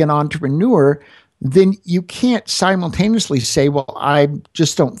and be an entrepreneur, then you can't simultaneously say, well, I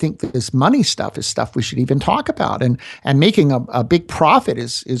just don't think that this money stuff is stuff we should even talk about. And making a big profit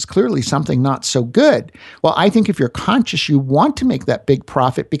is clearly something not so good. Well, I think if you're conscious, you want to make that big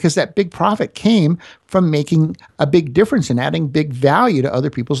profit because that big profit came from making a big difference and adding big value to other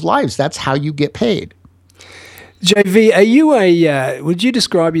people's lives. That's how you get paid. JV, are you would you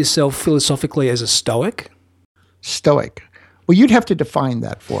describe yourself philosophically as a Stoic? Stoic. Well, you'd have to define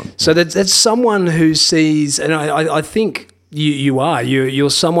that for me. So that's someone who sees, and I think you are. You're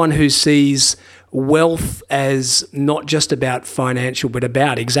someone who sees wealth as not just about financial, but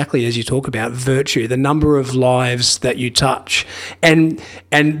about, exactly as you talk about, virtue, the number of lives that you touch. And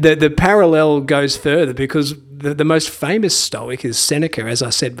the parallel goes further because the most famous Stoic is Seneca, as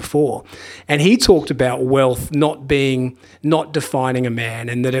I said before. And he talked about wealth not defining a man,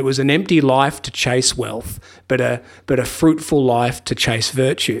 and that it was an empty life to chase wealth, but a fruitful life to chase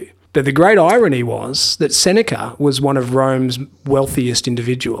virtue. But the great irony was that Seneca was one of Rome's wealthiest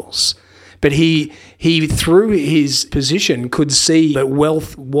individuals. But he through his position could see that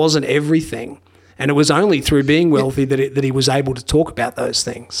wealth wasn't everything. And it was only through being wealthy that he was able to talk about those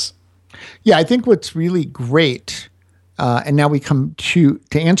things. Yeah, I think what's really great, and now we come to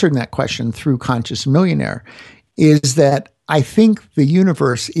answering that question through Conscious Millionaire, is that I think the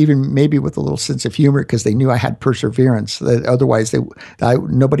universe, even maybe with a little sense of humor, because they knew I had perseverance, that otherwise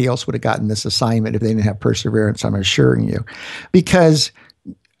nobody else would have gotten this assignment if they didn't have perseverance, I'm assuring you. Because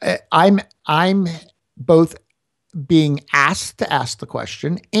I'm both being asked to ask the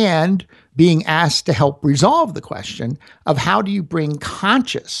question and being asked to help resolve the question of how do you bring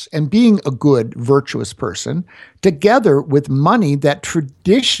conscious and being a good, virtuous person together with money that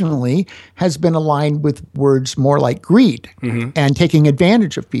traditionally has been aligned with words more like greed and taking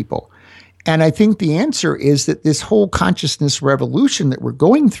advantage of people. And I think the answer is that this whole consciousness revolution that we're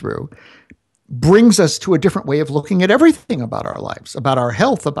going through brings us to a different way of looking at everything about our lives, about our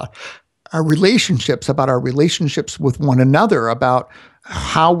health, about our relationships, about our relationships with one another, about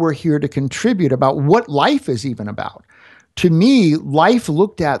how we're here to contribute, about what life is even about. To me, life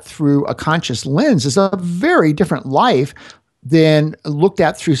looked at through a conscious lens is a very different life than looked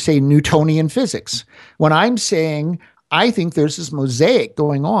at through, say, Newtonian physics. When I'm saying, I think there's this mosaic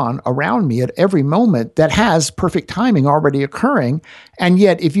going on around me at every moment that has perfect timing already occurring. And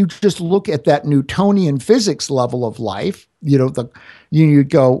yet, if you just look at that Newtonian physics level of life, you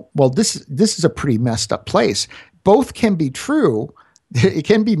go, well, this is a pretty messed up place. Both can be true. It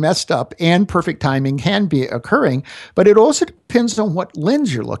can be messed up and perfect timing can be occurring, but it also depends on what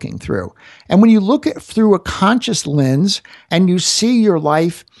lens you're looking through. And when you look at through a conscious lens and you see your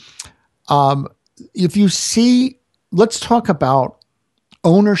life, if you see, let's talk about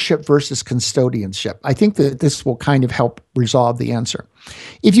ownership versus custodianship. I think that this will kind of help resolve the answer.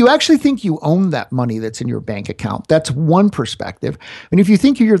 If you actually think you own that money that's in your bank account, that's one perspective. And if you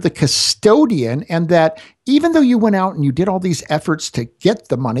think you're the custodian and that even though you went out and you did all these efforts to get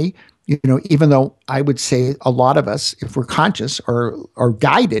the money, even though I would say a lot of us, if we're conscious, are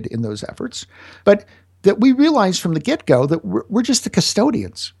guided in those efforts, but that we realize from the get-go that we're just the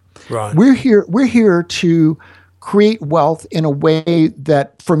custodians. Right. We're here to create wealth in a way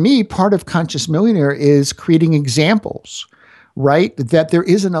that, for me, part of Conscious Millionaire is creating examples, right? That there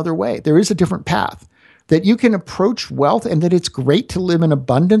is another way. There is a different path, that you can approach wealth and that it's great to live in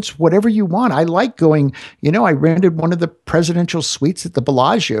abundance, whatever you want. I like going, I rented one of the presidential suites at the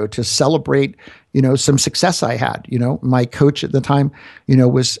Bellagio to celebrate, some success I had. My coach at the time,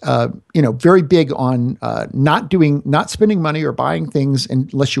 was, very big on not spending money or buying things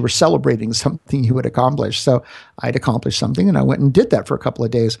unless you were celebrating something you had accomplished. So I'd accomplished something and I went and did that for a couple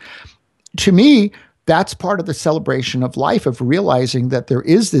of days. To me, that's part of the celebration of life, of realizing that there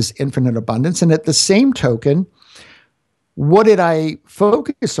is this infinite abundance. And at the same token, what did I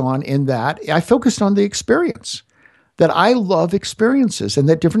focus on in that? I focused on the experience, that I love experiences and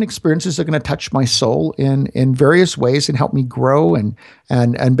that different experiences are going to touch my soul in various ways and help me grow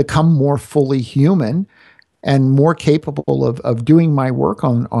and become more fully human and more capable of doing my work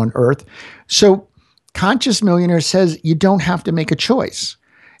on earth. So Conscious Millionaire says you don't have to make a choice.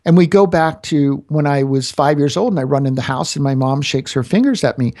 And we go back to when I was 5 years old and I run in the house and my mom shakes her fingers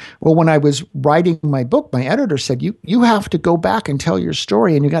at me. Well, when I was writing my book, my editor said, you have to go back and tell your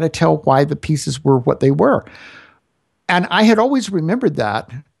story and you got to tell why the pieces were what they were. And I had always remembered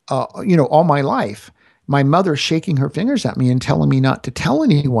that, all my life. My mother shaking her fingers at me and telling me not to tell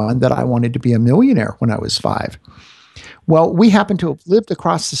anyone that I wanted to be a millionaire when I was 5. Well, we happened to have lived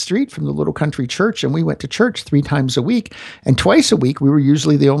across the street from the little country church, and we went to church 3 times a week. And twice a week, we were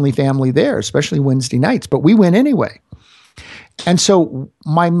usually the only family there, especially Wednesday nights, but we went anyway. And so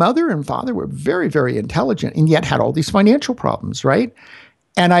my mother and father were very, very intelligent and yet had all these financial problems, right?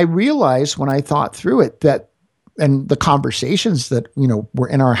 And I realized when I thought through it and the conversations that, were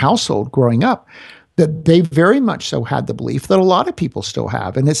in our household growing up, that they very much so had the belief that a lot of people still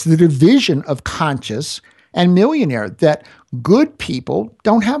have. And it's the division of conscious and millionaire, that good people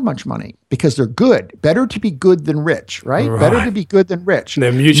don't have much money because they're good. Better to be good than rich, right? Better to be good than rich.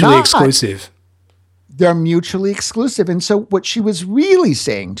 They're mutually exclusive. They're mutually exclusive. And so what she was really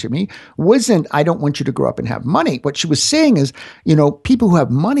saying to me wasn't, I don't want you to grow up and have money. What she was saying is, people who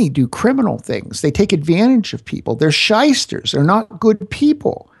have money do criminal things. They take advantage of people. They're shysters. They're not good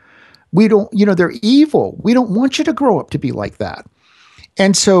people. They're evil. We don't want you to grow up to be like that.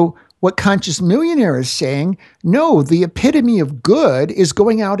 And so what Conscious Millionaire is saying, no, the epitome of good is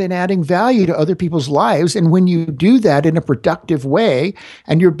going out and adding value to other people's lives. And when you do that in a productive way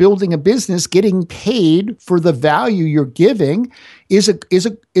and you're building a business, getting paid for the value you're giving is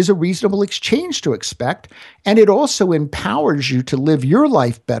a reasonable exchange to expect. And it also empowers you to live your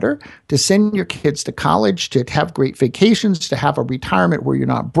life better, to send your kids to college, to have great vacations, to have a retirement where you're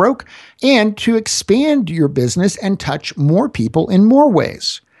not broke, and to expand your business and touch more people in more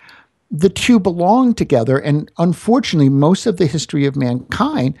ways. The two belong together, and unfortunately, most of the history of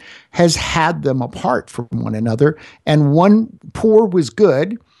mankind has had them apart from one another, and one poor was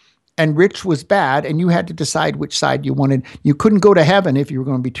good and rich was bad, and you had to decide which side you wanted. You couldn't go to heaven if you were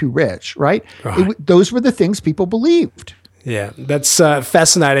going to be too rich, right? Those were the things people believed. Yeah, that's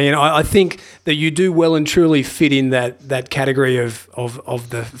fascinating, and I think that you do well and truly fit in that category of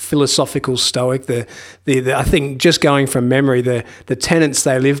the philosophical Stoic. The I think, just going from memory, the tenets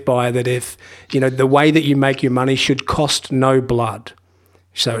they live by, that if the way that you make your money should cost no blood,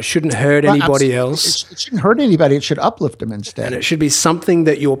 so it shouldn't hurt anybody else. It shouldn't hurt anybody. It should uplift them instead. And it should be something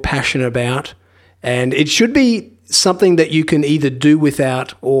that you're passionate about, and it should be something that you can either do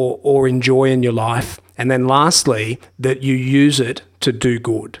without or enjoy in your life. And then lastly, that you use it to do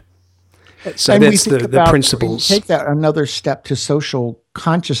good. So and that's the principles. Take that another step to social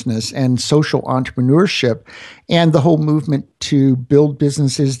consciousness and social entrepreneurship and the whole movement to build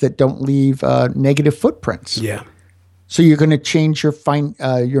businesses that don't leave negative footprints. Yeah. So you're going to change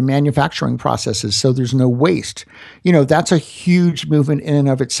your manufacturing processes so there's no waste. That's a huge movement in and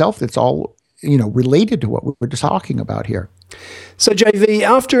of itself that's all related to what we're talking about here. So JV,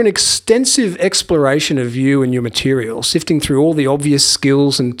 after an extensive exploration of you and your material, sifting through all the obvious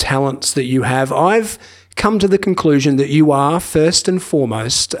skills and talents that you have, I've come to the conclusion that you are, first and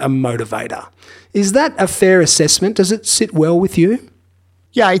foremost, a motivator. Is that a fair assessment? Does it sit well with you?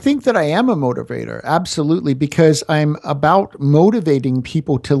 Yeah, I think that I am a motivator, absolutely, because I'm about motivating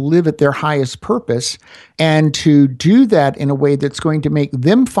people to live at their highest purpose and to do that in a way that's going to make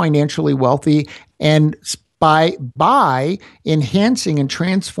them financially wealthy and by enhancing and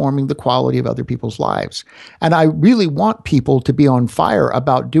transforming the quality of other people's lives. And I really want people to be on fire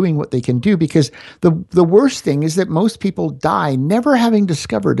about doing what they can do, because the worst thing is that most people die never having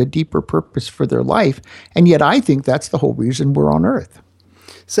discovered a deeper purpose for their life. And yet I think that's the whole reason we're on earth.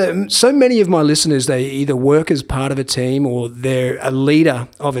 So many of my listeners, they either work as part of a team or they're a leader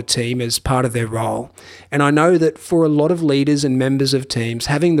of a team as part of their role. And I know that for a lot of leaders and members of teams,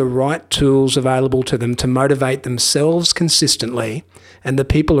 having the right tools available to them to motivate themselves consistently and the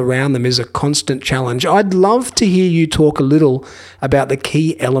people around them is a constant challenge. I'd love to hear you talk a little about the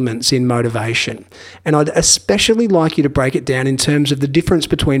key elements in motivation. And I'd especially like you to break it down in terms of the difference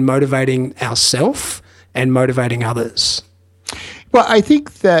between motivating ourselves and motivating others. Well, I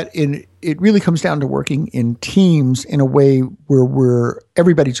think that it really comes down to working in teams in a way where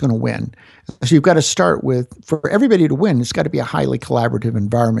everybody's going to win. So you've got to start with, for everybody to win, it's got to be a highly collaborative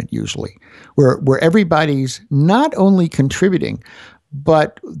environment usually, where everybody's not only contributing,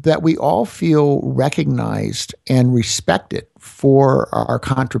 but that we all feel recognized and respected for our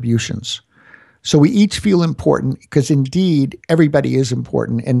contributions. So we each feel important because indeed everybody is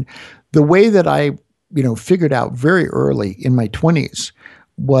important. And the way that I figured out very early in my 20s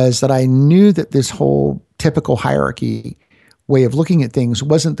was that I knew that this whole typical hierarchy way of looking at things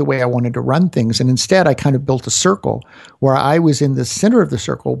wasn't the way I wanted to run things. And instead, I kind of built a circle where I was in the center of the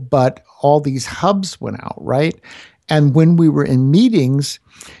circle, but all these hubs went out, right? And when we were in meetings,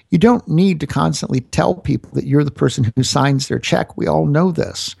 you don't need to constantly tell people that you're the person who signs their check. We all know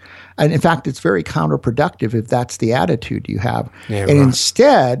this. And in fact, it's very counterproductive if that's the attitude you have. Yeah, and right.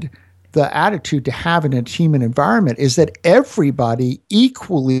 Instead, the attitude to have in a team and environment is that everybody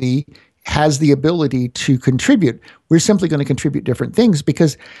equally has the ability to contribute. We're simply going to contribute different things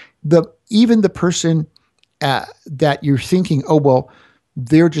because even the person that you're thinking, oh, well,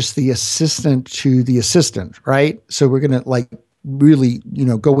 they're just the assistant to the assistant, right? So we're going to really,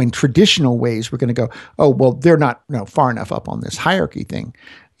 go in traditional ways. We're going to go, oh, well, they're not far enough up on this hierarchy thing.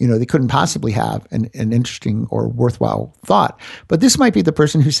 They couldn't possibly have an interesting or worthwhile thought. But this might be the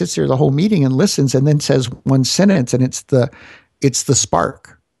person who sits there the whole meeting and listens and then says one sentence, and it's the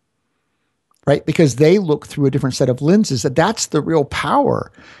spark, right? Because they look through a different set of lenses. That's the real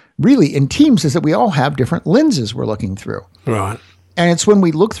power, really, in teams, is that we all have different lenses we're looking through. Right. And it's when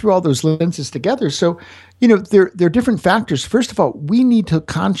we look through all those lenses together. So, there are different factors. First of all, we need to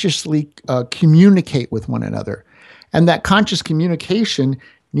consciously communicate with one another. And that conscious communication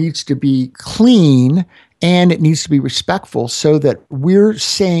needs to be clean and it needs to be respectful so that we're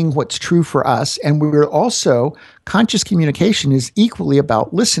saying what's true for us. And we're also, conscious communication is equally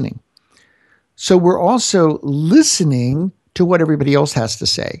about listening. So we're also listening to what everybody else has to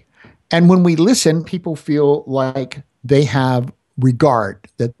say. And when we listen, people feel like they have regard,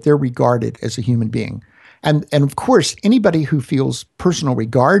 that they're regarded as a human being. And of course, anybody who feels personal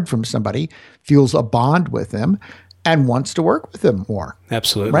regard from somebody feels a bond with them and wants to work with them more.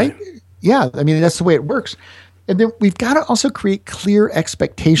 Absolutely. Right? Yeah. I mean, that's the way it works. And then we've got to also create clear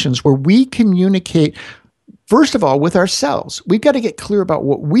expectations where we communicate, first of all, with ourselves. We've got to get clear about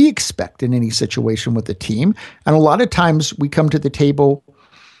what we expect in any situation with the team. And a lot of times we come to the table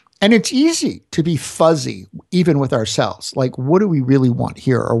and it's easy to be fuzzy, even with ourselves. Like, what do we really want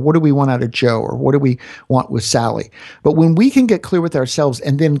here? Or what do we want out of Joe? Or what do we want with Sally? But when we can get clear with ourselves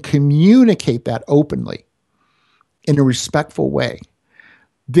and then communicate that openly, in a respectful way,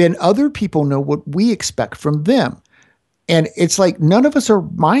 then other people know what we expect from them. And it's like none of us are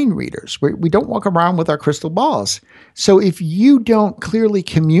mind readers. We don't walk around with our crystal balls. So if you don't clearly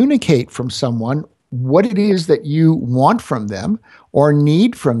communicate from someone what it is that you want from them or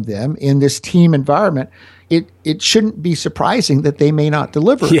need from them in this team environment, it shouldn't be surprising that they may not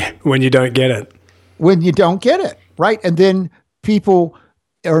deliver. Yeah, when you don't get it. When you don't get it, right? And then people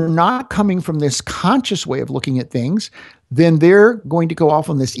are not coming from this conscious way of looking at things, then they're going to go off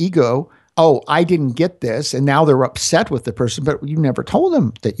on this ego. Oh, I didn't get this. And now they're upset with the person, but you never told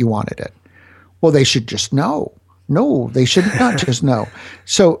them that you wanted it. Well, they should just know. No, they should not just know.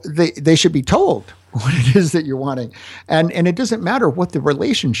 So they should be told what it is that you're wanting. And it doesn't matter what the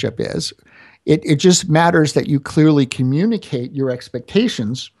relationship is. It just matters that you clearly communicate your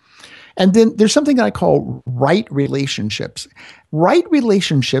expectations. And then there's something that I call right relationships. Right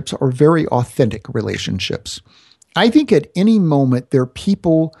relationships are very authentic relationships. I think at any moment, there are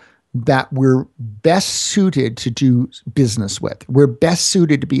people that we're best suited to do business with. We're best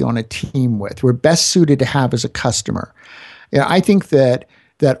suited to be on a team with. We're best suited to have as a customer. I think that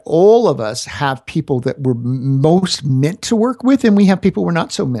all of us have people that we're most meant to work with, and we have people we're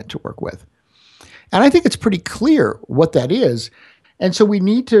not so meant to work with. And I think it's pretty clear what that is. And so we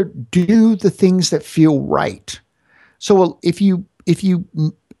need to do the things that feel right. So if you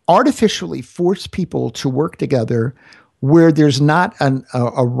artificially force people to work together where there's not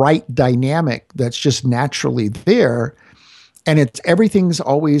a right dynamic that's just naturally there, and everything's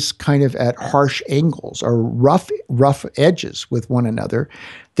always kind of at harsh angles or rough edges with one another,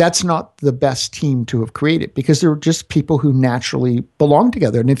 that's not the best team to have created, because they're just people who naturally belong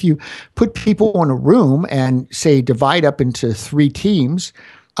together. And if you put people in a room and say divide up into 3 teams,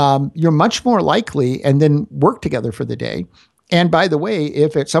 you're much more likely, and then work together for the day. And by the way,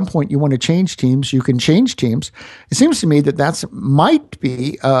 if at some point you want to change teams, you can change teams. It seems to me that might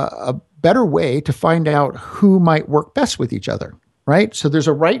be a better way to find out who might work best with each other, right? So there's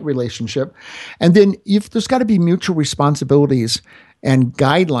a right relationship. And then there's got to be mutual responsibilities and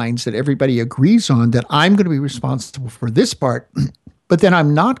guidelines that everybody agrees on, that I'm going to be responsible for this part, but then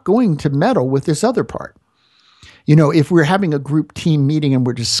I'm not going to meddle with this other part. If we're having a group team meeting and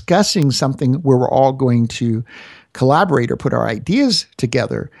we're discussing something where we're all going to collaborate or put our ideas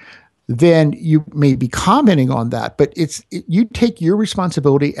together, then you may be commenting on that. But you take your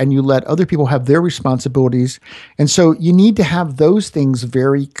responsibility and you let other people have their responsibilities. And so you need to have those things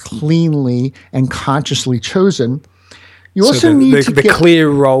very cleanly and consciously chosen. You also need to get clear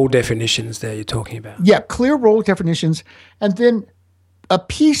role definitions there you're talking about. Yeah, clear role definitions. And then a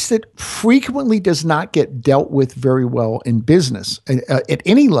piece that frequently does not get dealt with very well in business at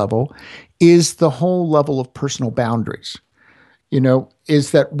any level is the whole level of personal boundaries.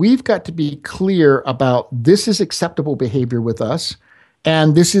 Is that we've got to be clear about, this is acceptable behavior with us,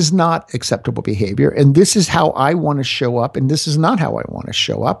 and this is not acceptable behavior, and this is how I want to show up, and this is not how I want to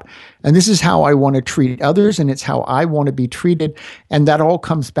show up, and this is how I want to treat others, and it's how I want to be treated. And that all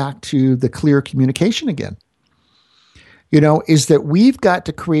comes back to the clear communication again. Is that we've got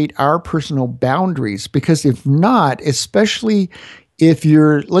to create our personal boundaries, because if not, especially if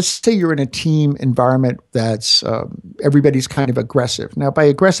let's say you're in a team environment that's everybody's kind of aggressive. Now, by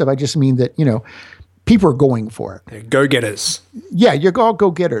aggressive, I just mean that, people are going for it. They're go-getters. Yeah, you're all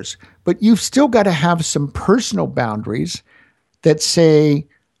go-getters. But you've still got to have some personal boundaries that say,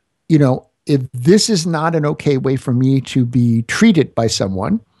 if this is not an okay way for me to be treated by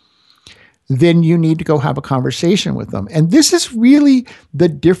someone, then you need to go have a conversation with them. And this is really the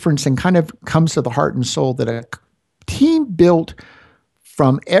difference, and kind of comes to the heart and soul, that a team built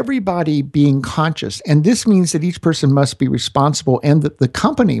from everybody being conscious. And this means that each person must be responsible, and that the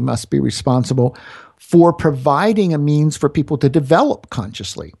company must be responsible for providing a means for people to develop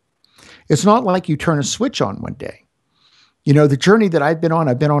consciously. It's not like you turn a switch on one day. The journey that I've been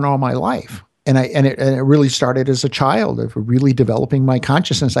on all my life. And it really started as a child of really developing my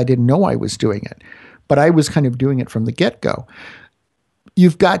consciousness. I didn't know I was doing it, but I was kind of doing it from the get-go.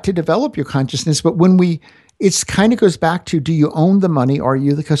 You've got to develop your consciousness, but it kind of goes back to, do you own the money, or are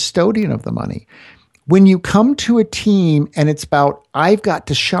you the custodian of the money? When you come to a team and it's about, I've got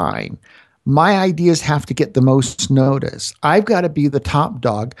to shine, my ideas have to get the most notice, I've got to be the top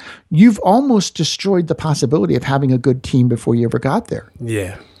dog, you've almost destroyed the possibility of having a good team before you ever got there.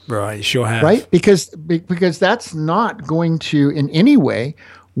 Yeah. Right, you sure have. Right? Because that's not going to in any way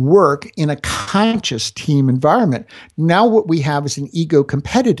work in a conscious team environment. Now what we have is an ego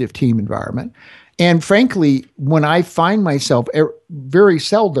competitive team environment. And frankly, when I find myself, very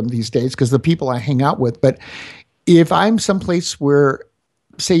seldom these days, because the people I hang out with, but if I'm someplace where,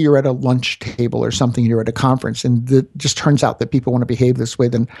 say you're at a lunch table or something, you're at a conference, and it just turns out that people want to behave this way,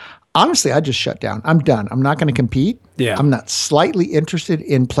 then honestly, I just shut down. I'm done. I'm not going to compete. Yeah. I'm not slightly interested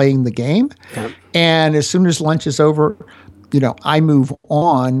in playing the game. Yeah. And as soon as lunch is over, I move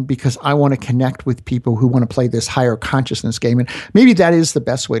on, because I want to connect with people who want to play this higher consciousness game. And maybe that is the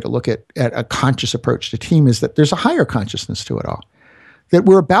best way to look at a conscious approach to team, is that there's a higher consciousness to it all. That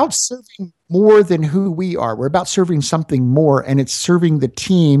we're about serving more than who we are. We're about serving something more, and it's serving the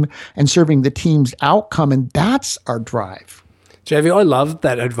team and serving the team's outcome. And that's our drive. JV, I love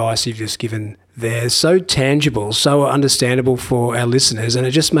that advice you've just given there. So tangible, so understandable for our listeners, and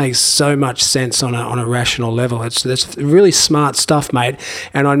it just makes so much sense on a rational level. That's really smart stuff, mate.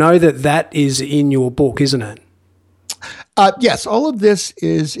 And I know that is in your book, isn't it? Yes, all of this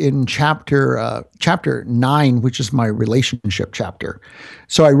is in chapter 9, which is my relationship chapter.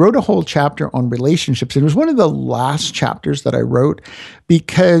 So I wrote a whole chapter on relationships, and it was one of the last chapters that I wrote,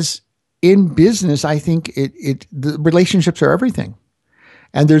 because in business, I think the relationships are everything.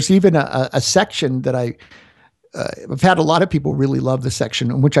 And there's even a section that I've had a lot of people really love, the section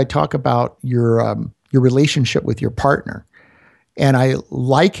in which I talk about your relationship with your partner. And I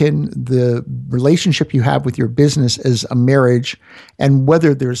liken the relationship you have with your business as a marriage, and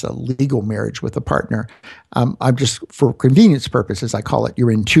whether there's a legal marriage with a partner. I'm just, for convenience purposes, I call it,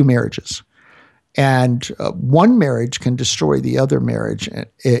 you're in 2 marriages. And one marriage can destroy the other marriage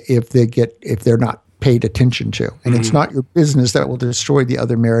if they're not paid attention to. And it's not your business that will destroy the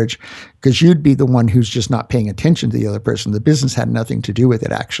other marriage, because you'd be the one who's just not paying attention to the other person. The business had nothing to do with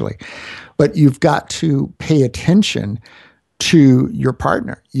it, actually. But you've got to pay attention to your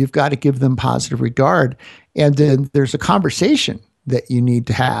partner. You've got to give them positive regard. And then there's a conversation that you need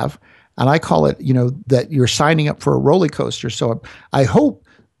to have. And I call it, that you're signing up for a roller coaster. So I hope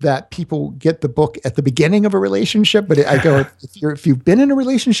that people get the book at the beginning of a relationship, but I go, if you've been in a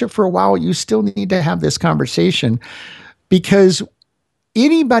relationship for a while, you still need to have this conversation, because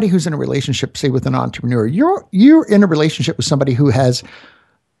anybody who's in a relationship, say with an entrepreneur, you're in a relationship with somebody who has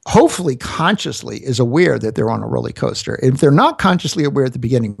hopefully consciously is aware that they're on a roller coaster. If they're not consciously aware at the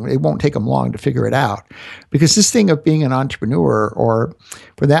beginning, it won't take them long to figure it out, because this thing of being an entrepreneur, or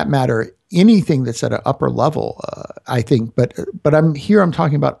for that matter, anything that's at an upper level, I think, but I'm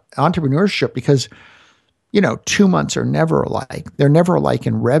talking about entrepreneurship, because 2 months are never alike. They're never alike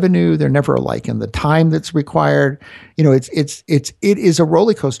in revenue. They're never alike in the time that's required. It is a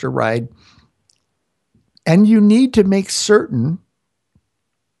roller coaster ride, and you need to make certain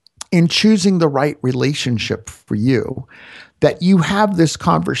in choosing the right relationship for you that you have this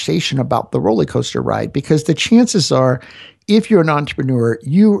conversation about the roller coaster ride, because the chances are, if you're an entrepreneur,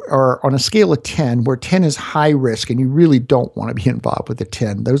 you are on a scale of 10, where 10 is high risk and you really don't want to be involved with a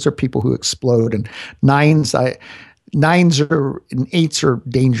 10. Those are people who explode, and nines and 8s are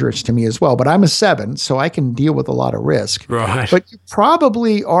dangerous to me as well. But I'm a 7, so I can deal with a lot of risk. Right. But you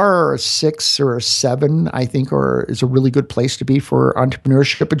probably are a 6 or a 7, I think, is a really good place to be for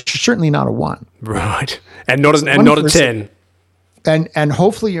entrepreneurship, but you're certainly not a 1. Right. And not a 10. And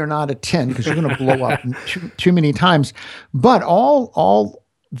hopefully you're not a 10, because you're going to blow up too many times. But all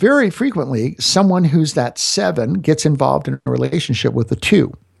very frequently, someone who's that 7 gets involved in a relationship with a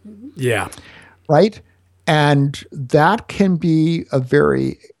 2. Yeah. Right? And that can be a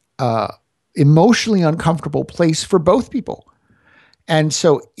very emotionally uncomfortable place for both people. And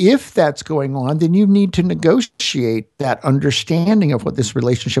so if that's going on, then you need to negotiate that understanding of what this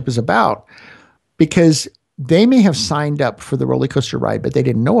relationship is about, because they may have signed up for the roller coaster ride, but they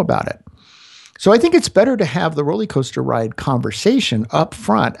didn't know about it. So I think it's better to have the roller coaster ride conversation up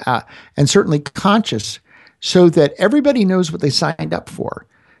front, and certainly conscious, so that everybody knows what they signed up for.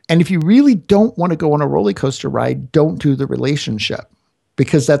 And if you really don't want to go on a roller coaster ride, don't do the relationship,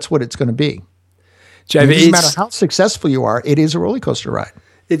 because that's what it's going to be. JV, it doesn't matter how successful you are, it is a roller coaster ride.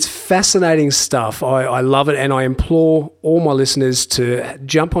 It's fascinating stuff. I love it, and I implore all my listeners to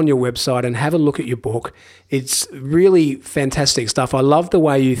jump on your website and have a look at your book. It's really fantastic stuff. I love the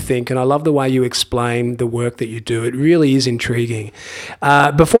way you think, and I love the way you explain the work that you do. It really is intriguing.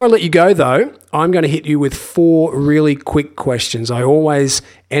 Before I let you go, though, I'm going to hit you with 4 really quick questions. I always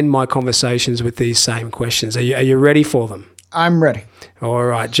end my conversations with these same questions. Are you ready for them? I'm ready. All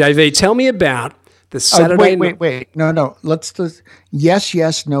right. JV, tell me about the Saturday. Wait. No. Let's just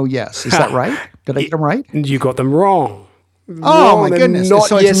yes, no, yes. Is that right? Did I get them right? You got them wrong. Oh, my goodness. Not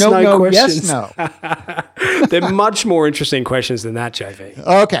so yes, it's no questions. Yes, no. They're much more interesting questions than that, JV.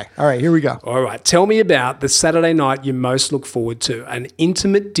 Okay. All right. Here we go. All right. Tell me about the Saturday night you most look forward to. An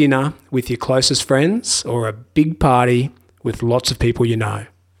intimate dinner with your closest friends, or a big party with lots of people you know?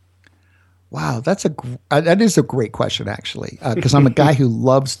 Wow, that is a great question, actually, because I'm a guy who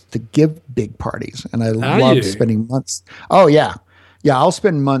loves to give big parties, and I love spending months. Oh, yeah. Yeah, I'll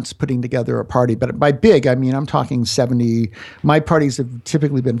spend months putting together a party, but by big, I mean, I'm talking 70. My parties have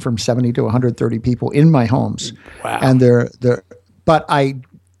typically been from 70 to 130 people in my homes. Wow. And but I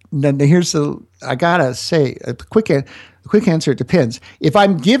gotta say, a quick answer, it depends. If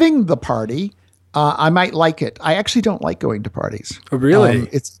I'm giving the party, I might like it. I actually don't like going to parties. Oh, really?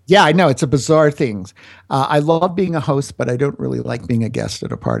 I know. It's a bizarre thing. I love being a host, but I don't really like being a guest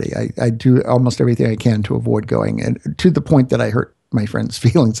at a party. I do almost everything I can to avoid going, and to the point that I hurt my friends'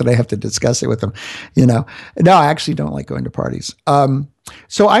 feelings that I have to discuss it with them. No, I actually don't like going to parties.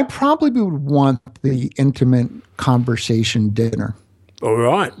 So I probably would want the intimate conversation dinner. All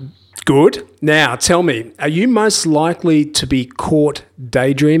right. Good. Now, tell me, are you most likely to be caught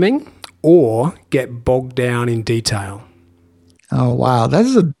daydreaming or get bogged down in detail? Oh, wow. That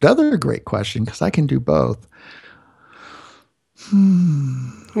is another great question, because I can do both.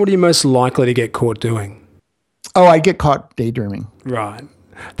 What are you most likely to get caught doing? Oh, I get caught daydreaming. Right.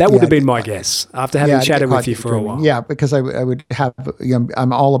 That would have been my guess after having chatted with you for a while. Yeah, because I would have,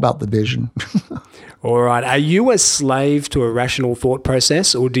 I'm all about the vision. All right. Are you a slave to a rational thought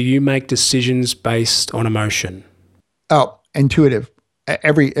process, or do you make decisions based on emotion? Oh, intuitive.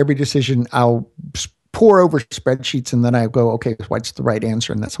 Every decision, I'll pore over spreadsheets and then I go, okay, what's the right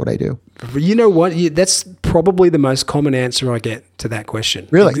answer? And that's what I do. You know what? That's probably the most common answer I get to that question.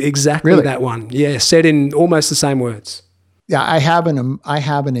 Really? Exactly Really? That one. Yeah, said in almost the same words. Yeah, I have an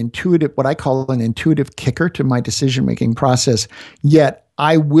intuitive, what I call an intuitive kicker to my decision-making process. Yet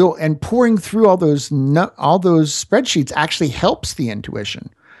I will, and pouring through all those spreadsheets actually helps the intuition.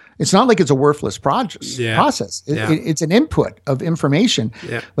 It's not like it's a worthless process. It's an input of information.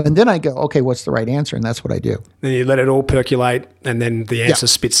 Yeah. And then I go, okay, what's the right answer? And that's what I do. Then you let it all percolate and then the answer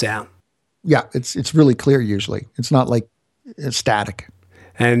spits out. Yeah, it's really clear usually. It's not like it's static.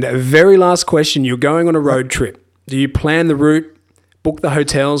 And a very last question, you're going on a road trip. Do you plan the route, book the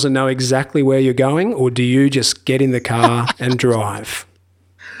hotels and know exactly where you're going, or do you just get in the car and drive?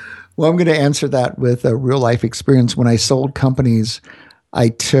 Well, I'm going to answer that with a real life experience. When I sold companies, I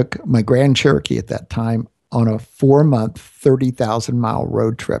took my Grand Cherokee at that time on a 4-month, 30,000-mile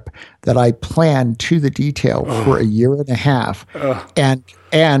road trip that I planned to the detail for a year and a half.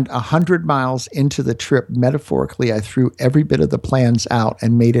 And 100 miles into the trip, metaphorically, I threw every bit of the plans out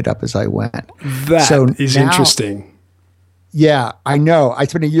and made it up as I went. That is interesting. Yeah, I know. I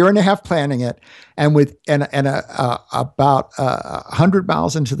spent a year and a half planning it, and about 100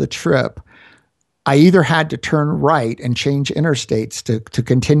 miles into the trip, I either had to turn right and change interstates to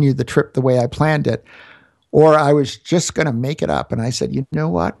continue the trip the way I planned it, or I was just going to make it up. And I said, you know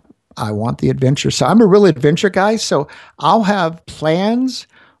what? I want the adventure. So I'm a real adventure guy. So I'll have plans,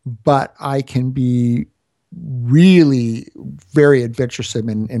 but I can be really very adventuresome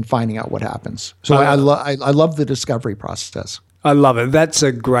in finding out what happens. So I love the discovery process. I love it. That's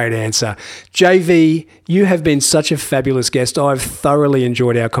a great answer. JV, you have been such a fabulous guest. I've thoroughly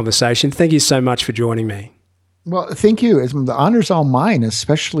enjoyed our conversation. Thank you so much for joining me. Well, thank you. The honor's all mine,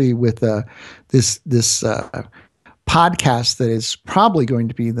 especially with this podcast that is probably going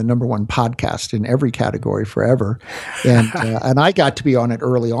to be the number one podcast in every category forever. And I got to be on it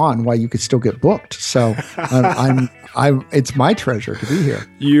early on while you could still get booked. So it's my treasure to be here.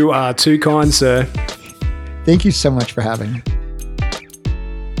 You are too kind, sir. Thank you so much for having me.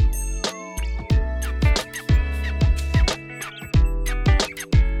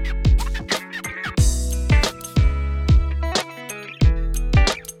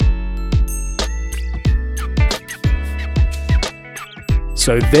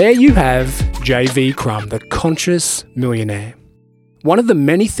 So there you have JV Crum, the conscious millionaire. One of the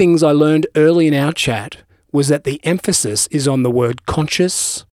many things I learned early in our chat was that the emphasis is on the word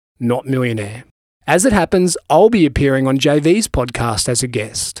conscious, not millionaire. As it happens, I'll be appearing on JV's podcast as a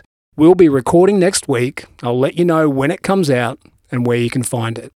guest. We'll be recording next week. I'll let you know when it comes out and where you can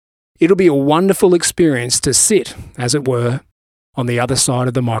find it. It'll be a wonderful experience to sit, as it were, on the other side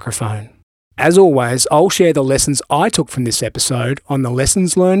of the microphone. As always, I'll share the lessons I took from this episode on the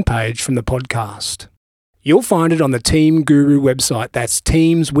Lessons Learned page from the podcast. You'll find it on the Team Guru website. That's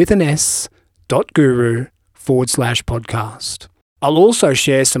teams.guru/podcast. I'll also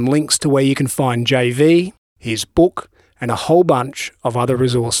share some links to where you can find JV, his book, and a whole bunch of other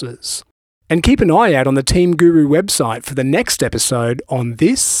resources. And keep an eye out on the Team Guru website for the next episode on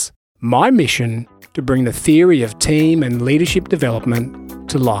this, my mission to bring the theory of team and leadership development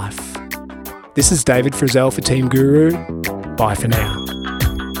to life. This is David Frizzell for Team Guru. Bye for now.